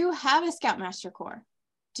 Do you have a Scoutmaster Corps?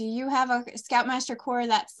 Do you have a Scoutmaster Corps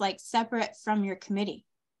that's like separate from your committee?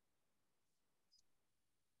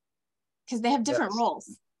 Because they have different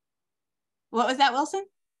roles. What was that, Wilson?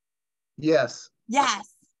 Yes. Yes.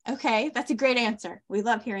 Okay, that's a great answer. We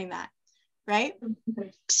love hearing that, right?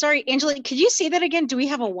 Sorry, Angela, could you say that again? Do we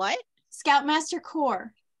have a what? Scoutmaster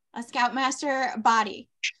Corps, a Scoutmaster body.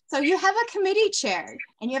 So you have a committee chair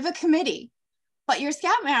and you have a committee, but your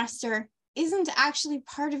Scoutmaster isn't actually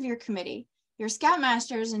part of your committee. Your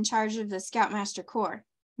Scoutmaster is in charge of the Scoutmaster Corps,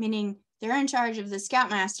 meaning they're in charge of the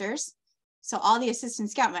Scoutmasters. So all the assistant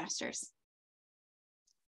Scoutmasters,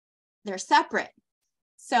 they're separate.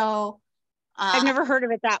 So I've never heard of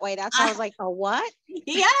it that way. That's why I was like, a what?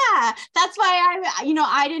 Yeah, that's why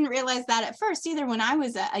I didn't realize that at first either when I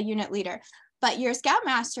was a unit leader. But your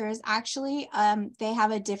Scoutmasters actually, they have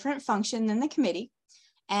a different function than the committee.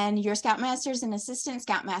 And your Scoutmasters and assistant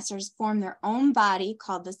Scoutmasters form their own body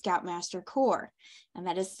called the Scoutmaster Corps. And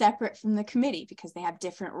that is separate from the committee because they have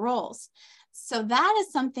different roles. So that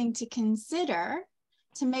is something to consider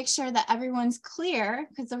to make sure that everyone's clear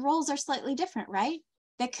because the roles are slightly different, right?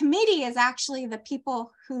 The committee is actually the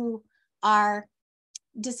people who are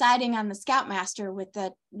deciding on the Scoutmaster with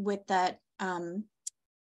the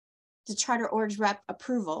Charter Orgs Rep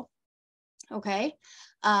approval, okay?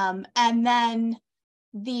 And then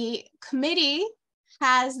the committee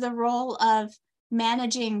has the role of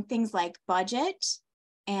managing things like budget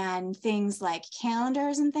and things like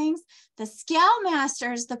calendars and things. The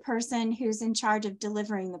Scoutmaster is the person who's in charge of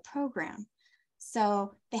delivering the program.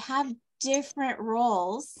 So they have different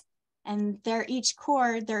roles and they're each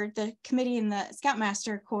corps, the committee and the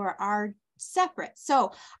Scoutmaster Corps are separate.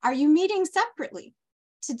 So are you meeting separately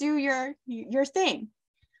to do your thing?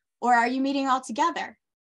 Or are you meeting all together?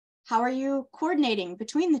 How are you coordinating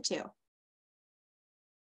between the two?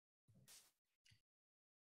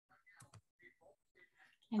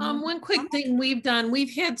 One quick thing we've done,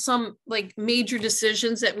 we've had some like major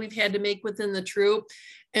decisions that we've had to make within the troop,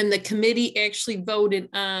 and the committee actually voted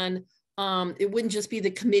on, it wouldn't just be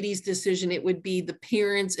the committee's decision, it would be the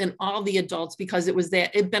parents and all the adults because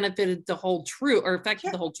it benefited the whole troop or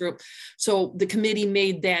affected the whole troop. So the committee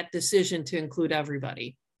made that decision to include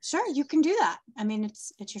everybody. Sure, you can do that. I mean,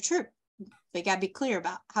 it's your troop. They got to be clear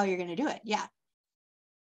about how you're going to do it. Yeah.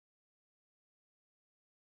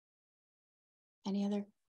 Any other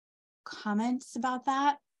comments about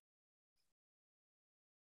that?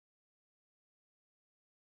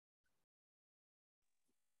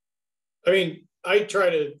 I mean, I try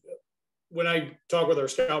to, when I talk with our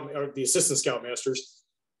the assistant Scoutmasters,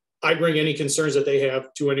 I bring any concerns that they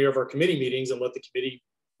have to any of our committee meetings and let the committee,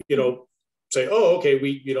 say, oh, okay,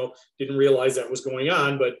 we, didn't realize that was going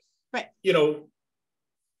on, but,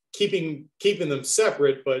 keeping them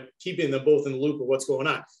separate, but keeping them both in the loop of what's going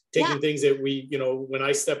on. Taking things that we, when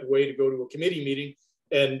I step away to go to a committee meeting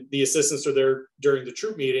and the assistants are there during the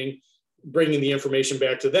troop meeting, bringing the information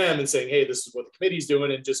back to them and saying, hey, this is what the committee's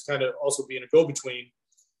doing, and just kind of also being a go-between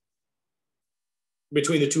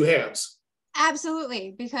between the two halves.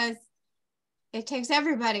 Absolutely, because it takes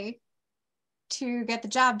everybody to get the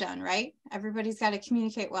job done, right? Everybody's got to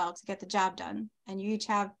communicate well to get the job done, and you each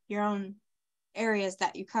have your own areas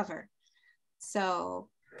that you cover. So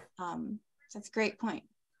that's a great point.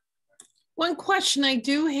 One question I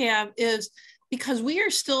do have is, because we are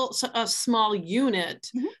still a small unit,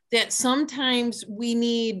 that sometimes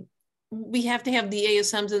we have to have the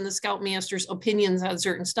ASMs and the Scoutmasters' opinions on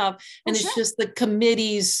certain stuff, and it's just the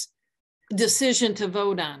committee's decision to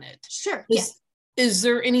vote on it. Sure. Is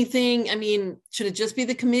there anything, I mean, should it just be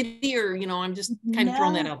the committee, or, I'm just kind of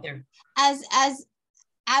throwing that out there? As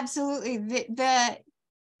absolutely, the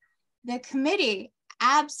committee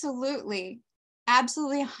absolutely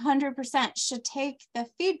 100% should take the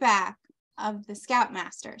feedback of the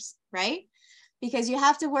Scoutmasters, right? Because you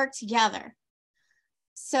have to work together.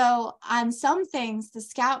 So on some things, the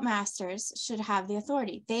Scoutmasters should have the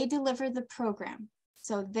authority. They deliver the program.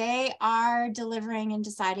 So they are delivering and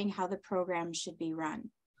deciding how the program should be run.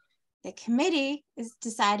 The committee is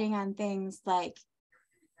deciding on things like,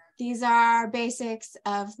 these are our basics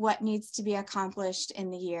of what needs to be accomplished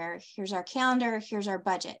in the year. Here's our calendar, here's our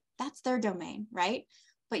budget. That's their domain, right?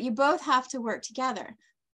 But you both have to work together.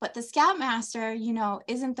 But the Scoutmaster, you know,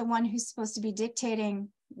 isn't the one who's supposed to be dictating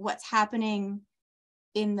what's happening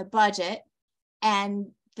in the budget. And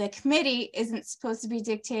the committee isn't supposed to be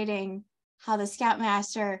dictating how the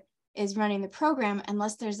Scoutmaster is running the program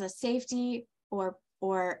unless there's a safety or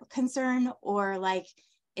concern, or like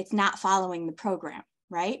it's not following the program,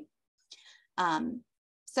 right?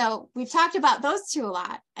 So we've talked about those two a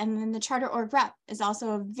lot. And then the Charter Org Rep is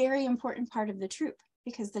also a very important part of the troop,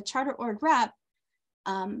 because the Charter Org Rep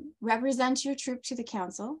represents your troop to the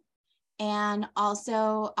council and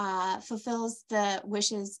also fulfills the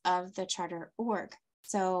wishes of the Charter Org.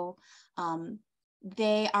 So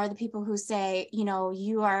they are the people who say, you know,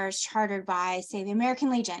 you are chartered by, say, the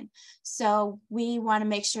American Legion. So we want to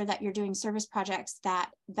make sure that you're doing service projects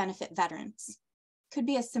that benefit veterans. Could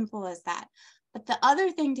be as simple as that. But the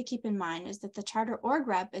other thing to keep in mind is that the Charter Org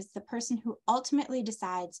Rep is the person who ultimately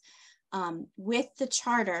decides with the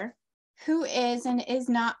charter who is and is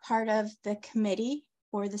not part of the committee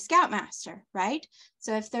or the Scoutmaster, right?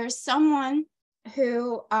 So if there's someone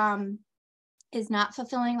who is not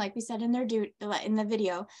fulfilling, like we said in their in the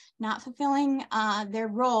video, not fulfilling their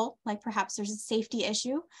role, like perhaps there's a safety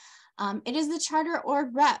issue, it is the Charter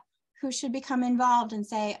Org Rep who should become involved and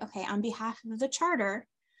say, okay, on behalf of the charter,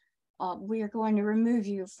 we are going to remove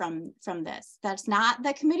you from this. That's not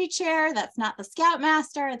the committee chair, that's not the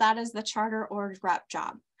Scoutmaster, that is the Charter Org Rep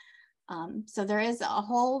job. So there is a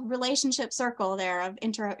whole relationship circle there of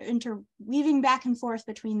interweaving back and forth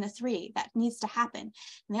between the three that needs to happen.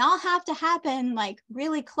 And they all have to happen like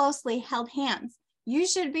really closely held hands. You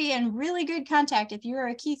should be in really good contact if you're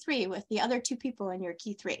a key three with the other two people in your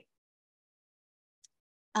key three.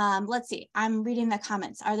 Let's see, I'm reading the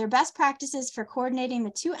comments. Are there best practices for coordinating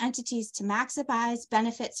the two entities to maximize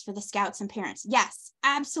benefits for the scouts and parents? Yes,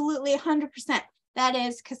 absolutely, 100%. That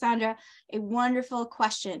is, Cassandra, a wonderful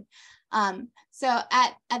question. So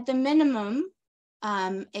at the minimum,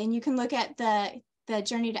 and you can look at the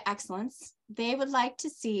Journey to Excellence, they would like to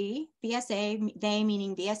see, BSA, they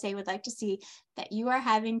meaning BSA would like to see that you are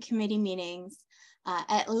having committee meetings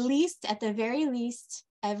at the very least,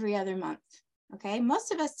 every other month. Okay,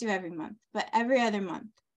 most of us do every month, but every other month.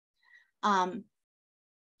 Add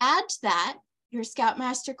to that, your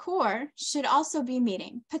Scoutmaster Corps should also be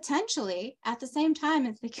meeting, potentially at the same time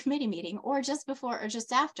as the committee meeting, or just before or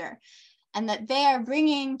just after, and that they are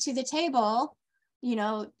bringing to the table, you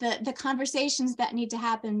know, the conversations that need to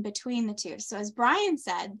happen between the two. So as Brian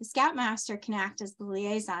said, the Scoutmaster can act as the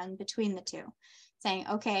liaison between the two, saying,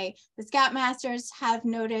 okay, the Scoutmasters have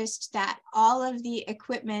noticed that all of the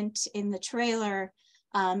equipment in the trailer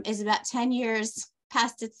is about 10 years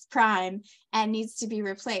past its prime and needs to be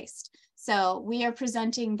replaced. So we are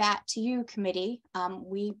presenting that to you, committee.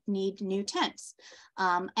 We need new tents.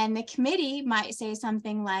 And the committee might say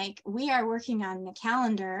something like, we are working on the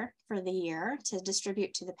calendar for the year to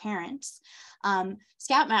distribute to the parents.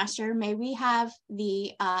 Scoutmaster, may we have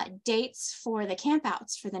the dates for the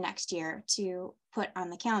campouts for the next year to put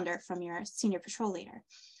on the calendar from your senior patrol leader.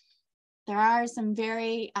 There are some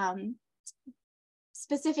very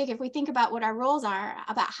specific, if we think about what our roles are,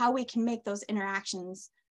 about how we can make those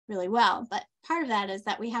interactions really well. But part of that is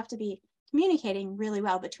that we have to be communicating really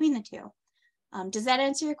well between the two. Does that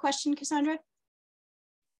answer your question, Cassandra?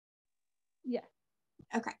 Yeah.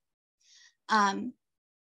 Okay.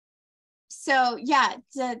 So yeah,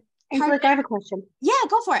 Angelique, I have a question. Yeah,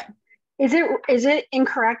 go for it. Is it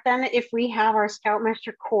incorrect then if we have our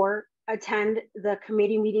Scoutmaster Corps attend the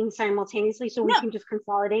committee meeting simultaneously so we can just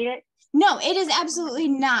consolidate it? No, it is absolutely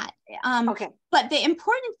not. Okay. But the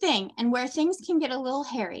important thing, and where things can get a little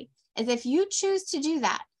hairy, is if you choose to do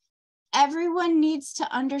that, everyone needs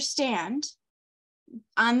to understand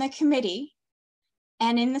on the committee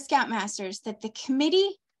and in the Scoutmasters that the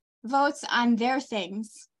committee votes on their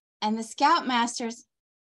things and the Scoutmasters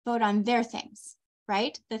vote on their things,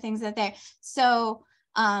 right? The things that they're, so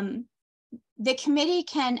the committee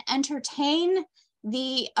can entertain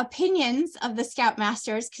the opinions of the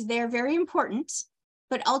Scoutmasters because they're very important,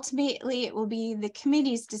 but ultimately it will be the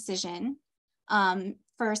committee's decision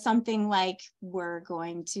for something like, we're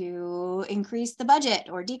going to increase the budget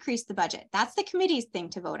or decrease the budget. That's the committee's thing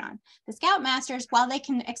to vote on. The Scoutmasters, while they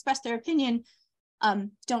can express their opinion,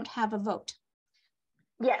 don't have a vote.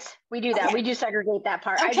 Yes, we do that. Okay. We do segregate that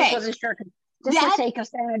part. Okay. I just wasn't sure. just for sake of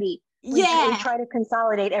sanity. We try to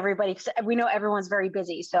consolidate everybody. We know everyone's very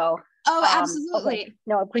busy, so. Oh, absolutely. Okay.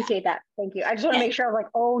 No, I appreciate that. Thank you. I just want to make sure I'm like,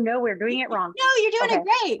 oh no, we're doing it wrong. No, you're doing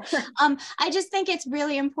it great. I just think it's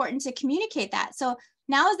really important to communicate that. So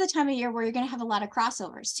now is the time of year where you're going to have a lot of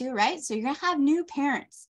crossovers too, right? So you're going to have new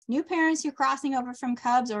parents who are crossing over from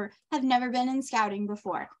Cubs or have never been in scouting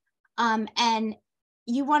before. And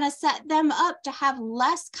you want to set them up to have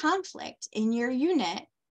less conflict in your unit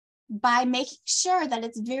by making sure that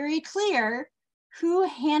it's very clear who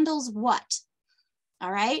handles what.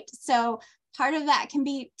 All right. So part of that can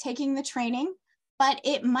be taking the training, but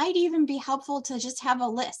it might even be helpful to just have a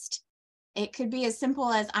list. It could be as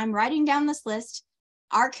simple as I'm writing down this list.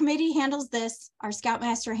 Our committee handles this. Our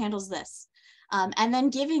Scoutmaster handles this. And then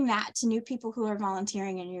giving that to new people who are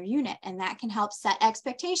volunteering in your unit. And that can help set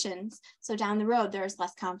expectations. So down the road, there's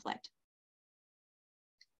less conflict.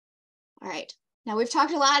 All right. Now we've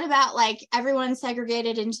talked a lot about like everyone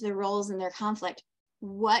segregated into the roles and their conflict.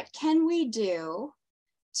 What can we do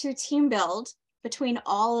to team build between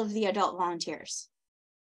all of the adult volunteers?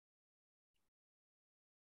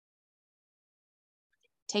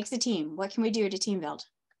 Takes a team. What can we do to team build?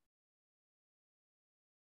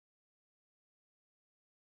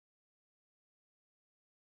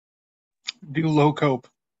 Do low cope.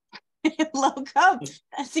 Low cope.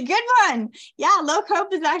 That's a good one. Yeah, low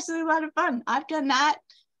cope is actually a lot of fun. I've done that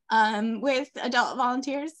with adult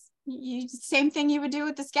volunteers. Same thing you would do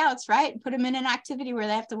with the scouts, right? Put them in an activity where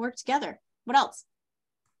they have to work together. What else?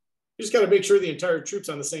 You just got to make sure the entire troop's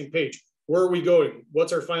on the same page. Where are we going?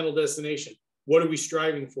 What's our final destination? What are we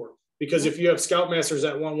striving for? Because if you have scoutmasters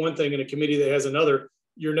that want one thing and a committee that has another,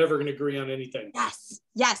 you're never going to agree on anything. Yes.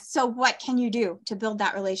 Yes. So what can you do to build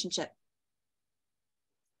that relationship?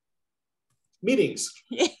 Meetings.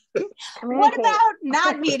 What about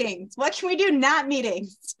not meetings? What can we do not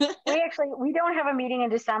meetings? we don't have a meeting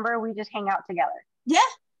in December. We just hang out together.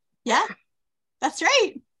 Yeah, that's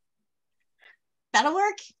right. That'll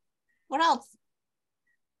work. What else?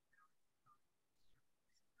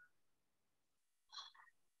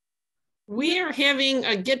 We are having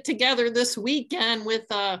a get together this weekend with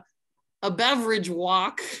a beverage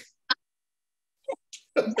walk.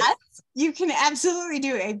 Yes, you can absolutely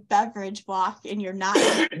do a beverage walk in your not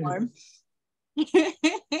uniform.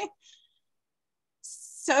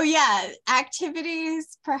 So yeah,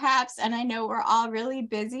 activities perhaps, and I know we're all really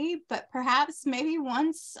busy, but perhaps maybe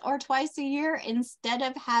once or twice a year, instead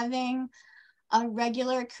of having a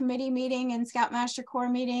regular committee meeting and Scoutmaster Corps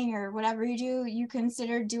meeting or whatever you do, you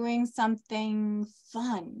consider doing something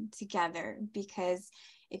fun together. Because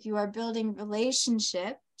if you are building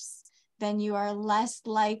relationships, then you are less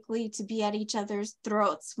likely to be at each other's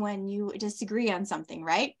throats when you disagree on something,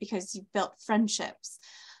 right? Because you've built friendships.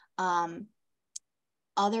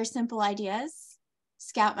 Other simple ideas,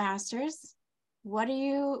 Scoutmasters, what do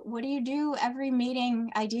you do every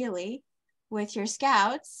meeting ideally with your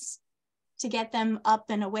scouts to get them up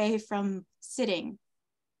and away from sitting?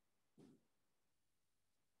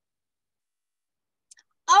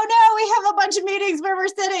 Oh no, we have a bunch of meetings where we're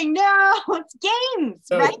sitting. No, it's games,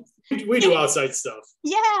 right? We do outside stuff.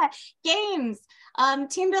 Yeah, games,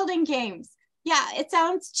 team building games. Yeah, it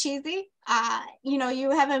sounds cheesy.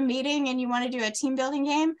 You have a meeting and you want to do a team building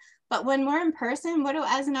game, but when we're in person, what do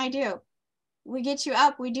Ez and I do? We get you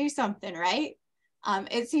up, we do something, right?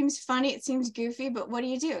 It seems funny, it seems goofy, but what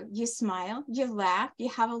do? You smile, you laugh, you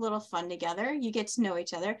have a little fun together, you get to know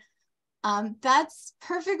each other. That's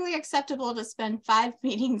perfectly acceptable to spend 5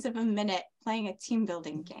 meetings of a minute playing a team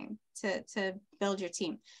building game to build your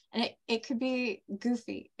team. And it could be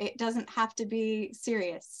goofy. It doesn't have to be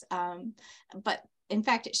serious. But in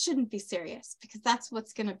fact, it shouldn't be serious because that's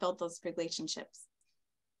what's going to build those relationships.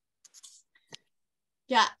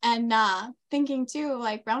 Yeah, and thinking too,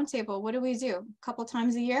 like Roundtable, what do we do? A couple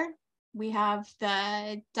times a year, we have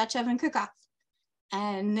the Dutch oven cook-off.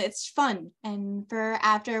 And it's fun. And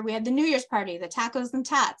after we had the New Year's party, the tacos and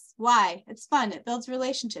tats. Why? It's fun. It builds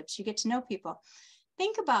relationships. You get to know people.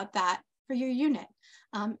 Think about that for your unit.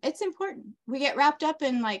 It's important. We get wrapped up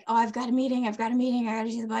in like, oh, I've got a meeting. I got to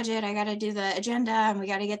do the budget. I got to do the agenda and we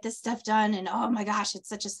got to get this stuff done. And oh my gosh, it's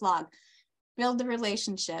such a slog. Build the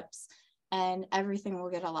relationships and everything will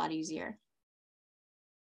get a lot easier.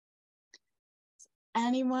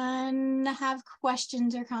 Anyone have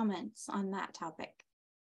questions or comments on that topic?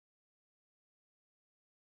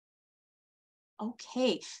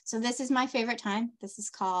 Okay, so this is my favorite time. This is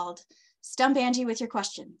called Stump Angie with your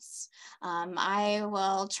questions. I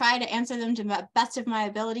will try to answer them to the best of my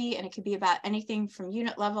ability, and it could be about anything from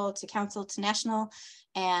unit level to council to national.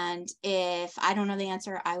 And if I don't know the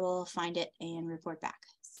answer, I will find it and report back.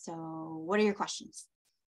 So what are your questions?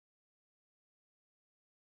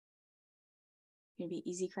 Gonna be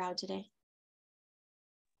easy crowd today.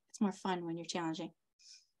 It's more fun when you're challenging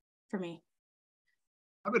for me.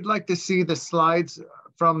 I would like to see the slides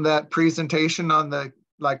from that presentation on the,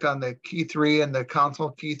 like on the key 3 and the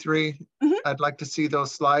council key 3. I'd like to see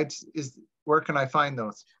those slides. Where can I find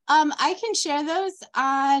those? I can share those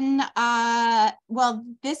on, well,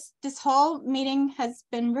 this whole meeting has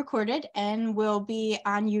been recorded and will be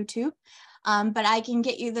on YouTube. But I can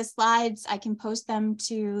get you the slides. I can post them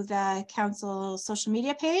to the council social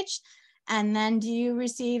media page. And then do you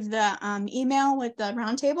receive the email with the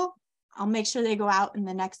roundtable? I'll make sure they go out in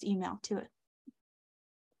the next email to it.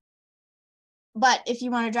 But if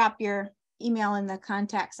you want to drop your email in the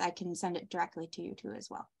contacts, I can send it directly to you too as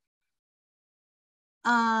well.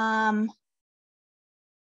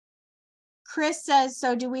 Chris says,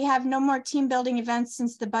 so do we have no more team building events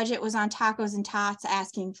since the budget was on tacos and tots,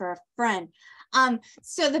 asking for a friend?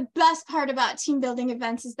 So the best part about team building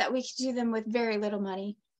events is that we can do them with very little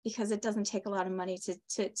money, because it doesn't take a lot of money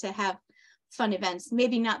to have fun events.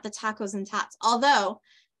 Maybe not the tacos and tots, although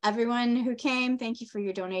everyone who came, thank you for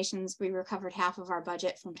your donations. We recovered half of our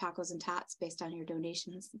budget from tacos and tots based on your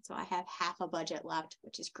donations. And so I have half a budget left,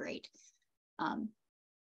 which is great.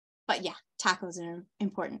 But yeah, tacos are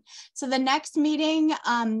important. So the next meeting,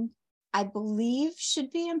 I believe,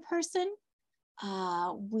 should be in person.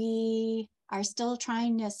 We are still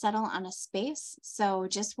trying to settle on a space, so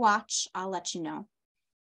just watch. I'll let you know.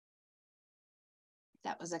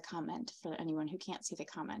 That was a comment for anyone who can't see the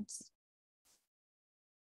comments.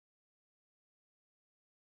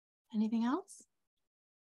 Anything else?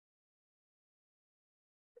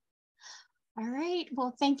 All right,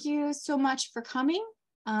 well, thank you so much for coming.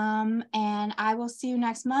 And I will see you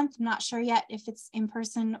next month. I'm not sure yet if it's in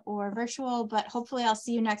person or virtual, but hopefully I'll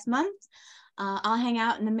see you next month. I'll hang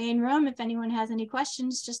out in the main room. If anyone has any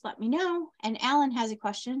questions, just let me know. And Alan has a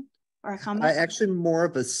question or a comment. Actually, more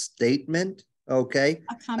of a statement. Okay.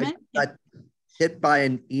 A comment? I got hit by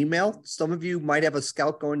an email. Some of you might have a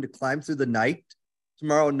scout going to climb through the night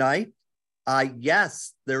tomorrow night.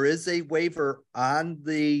 Yes, there is a waiver on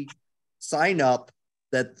the sign up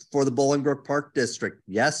that for the Bolingbrook Park District.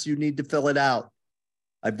 Yes, you need to fill it out.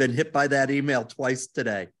 I've been hit by that email twice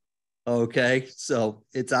today. Okay, so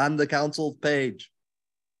it's on the council page.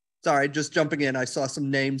 Sorry, just jumping in. I saw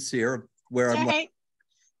some names here where I'm like,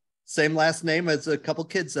 same last name as a couple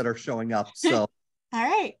kids that are showing up. So all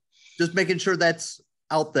right, just making sure that's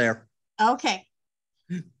out there. Okay.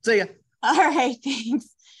 See ya. All right, thanks.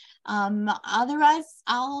 Otherwise,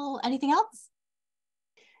 anything else?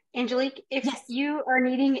 Angelique, if you are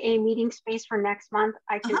needing a meeting space for next month,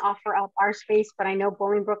 I can offer up our space, but I know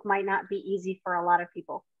Bolingbrook might not be easy for a lot of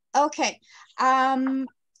people. Okay.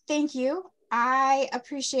 Thank you. I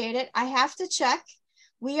appreciate it. I have to check.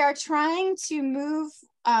 We are trying to move,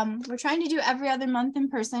 we're trying to do every other month in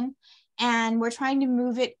person, and we're trying to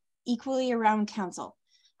move it equally around council.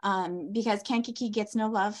 Because Kankakee gets no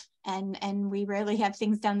love, and we rarely have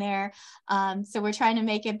things down there. So we're trying to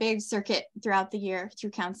make a big circuit throughout the year through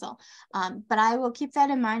council. But I will keep that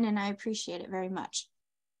in mind, and I appreciate it very much.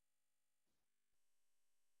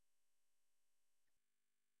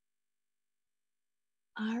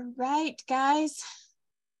 All right, guys.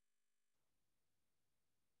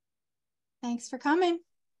 Thanks for coming.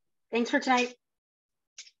 Thanks for tonight.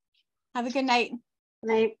 Have a good night.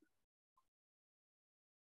 Good night.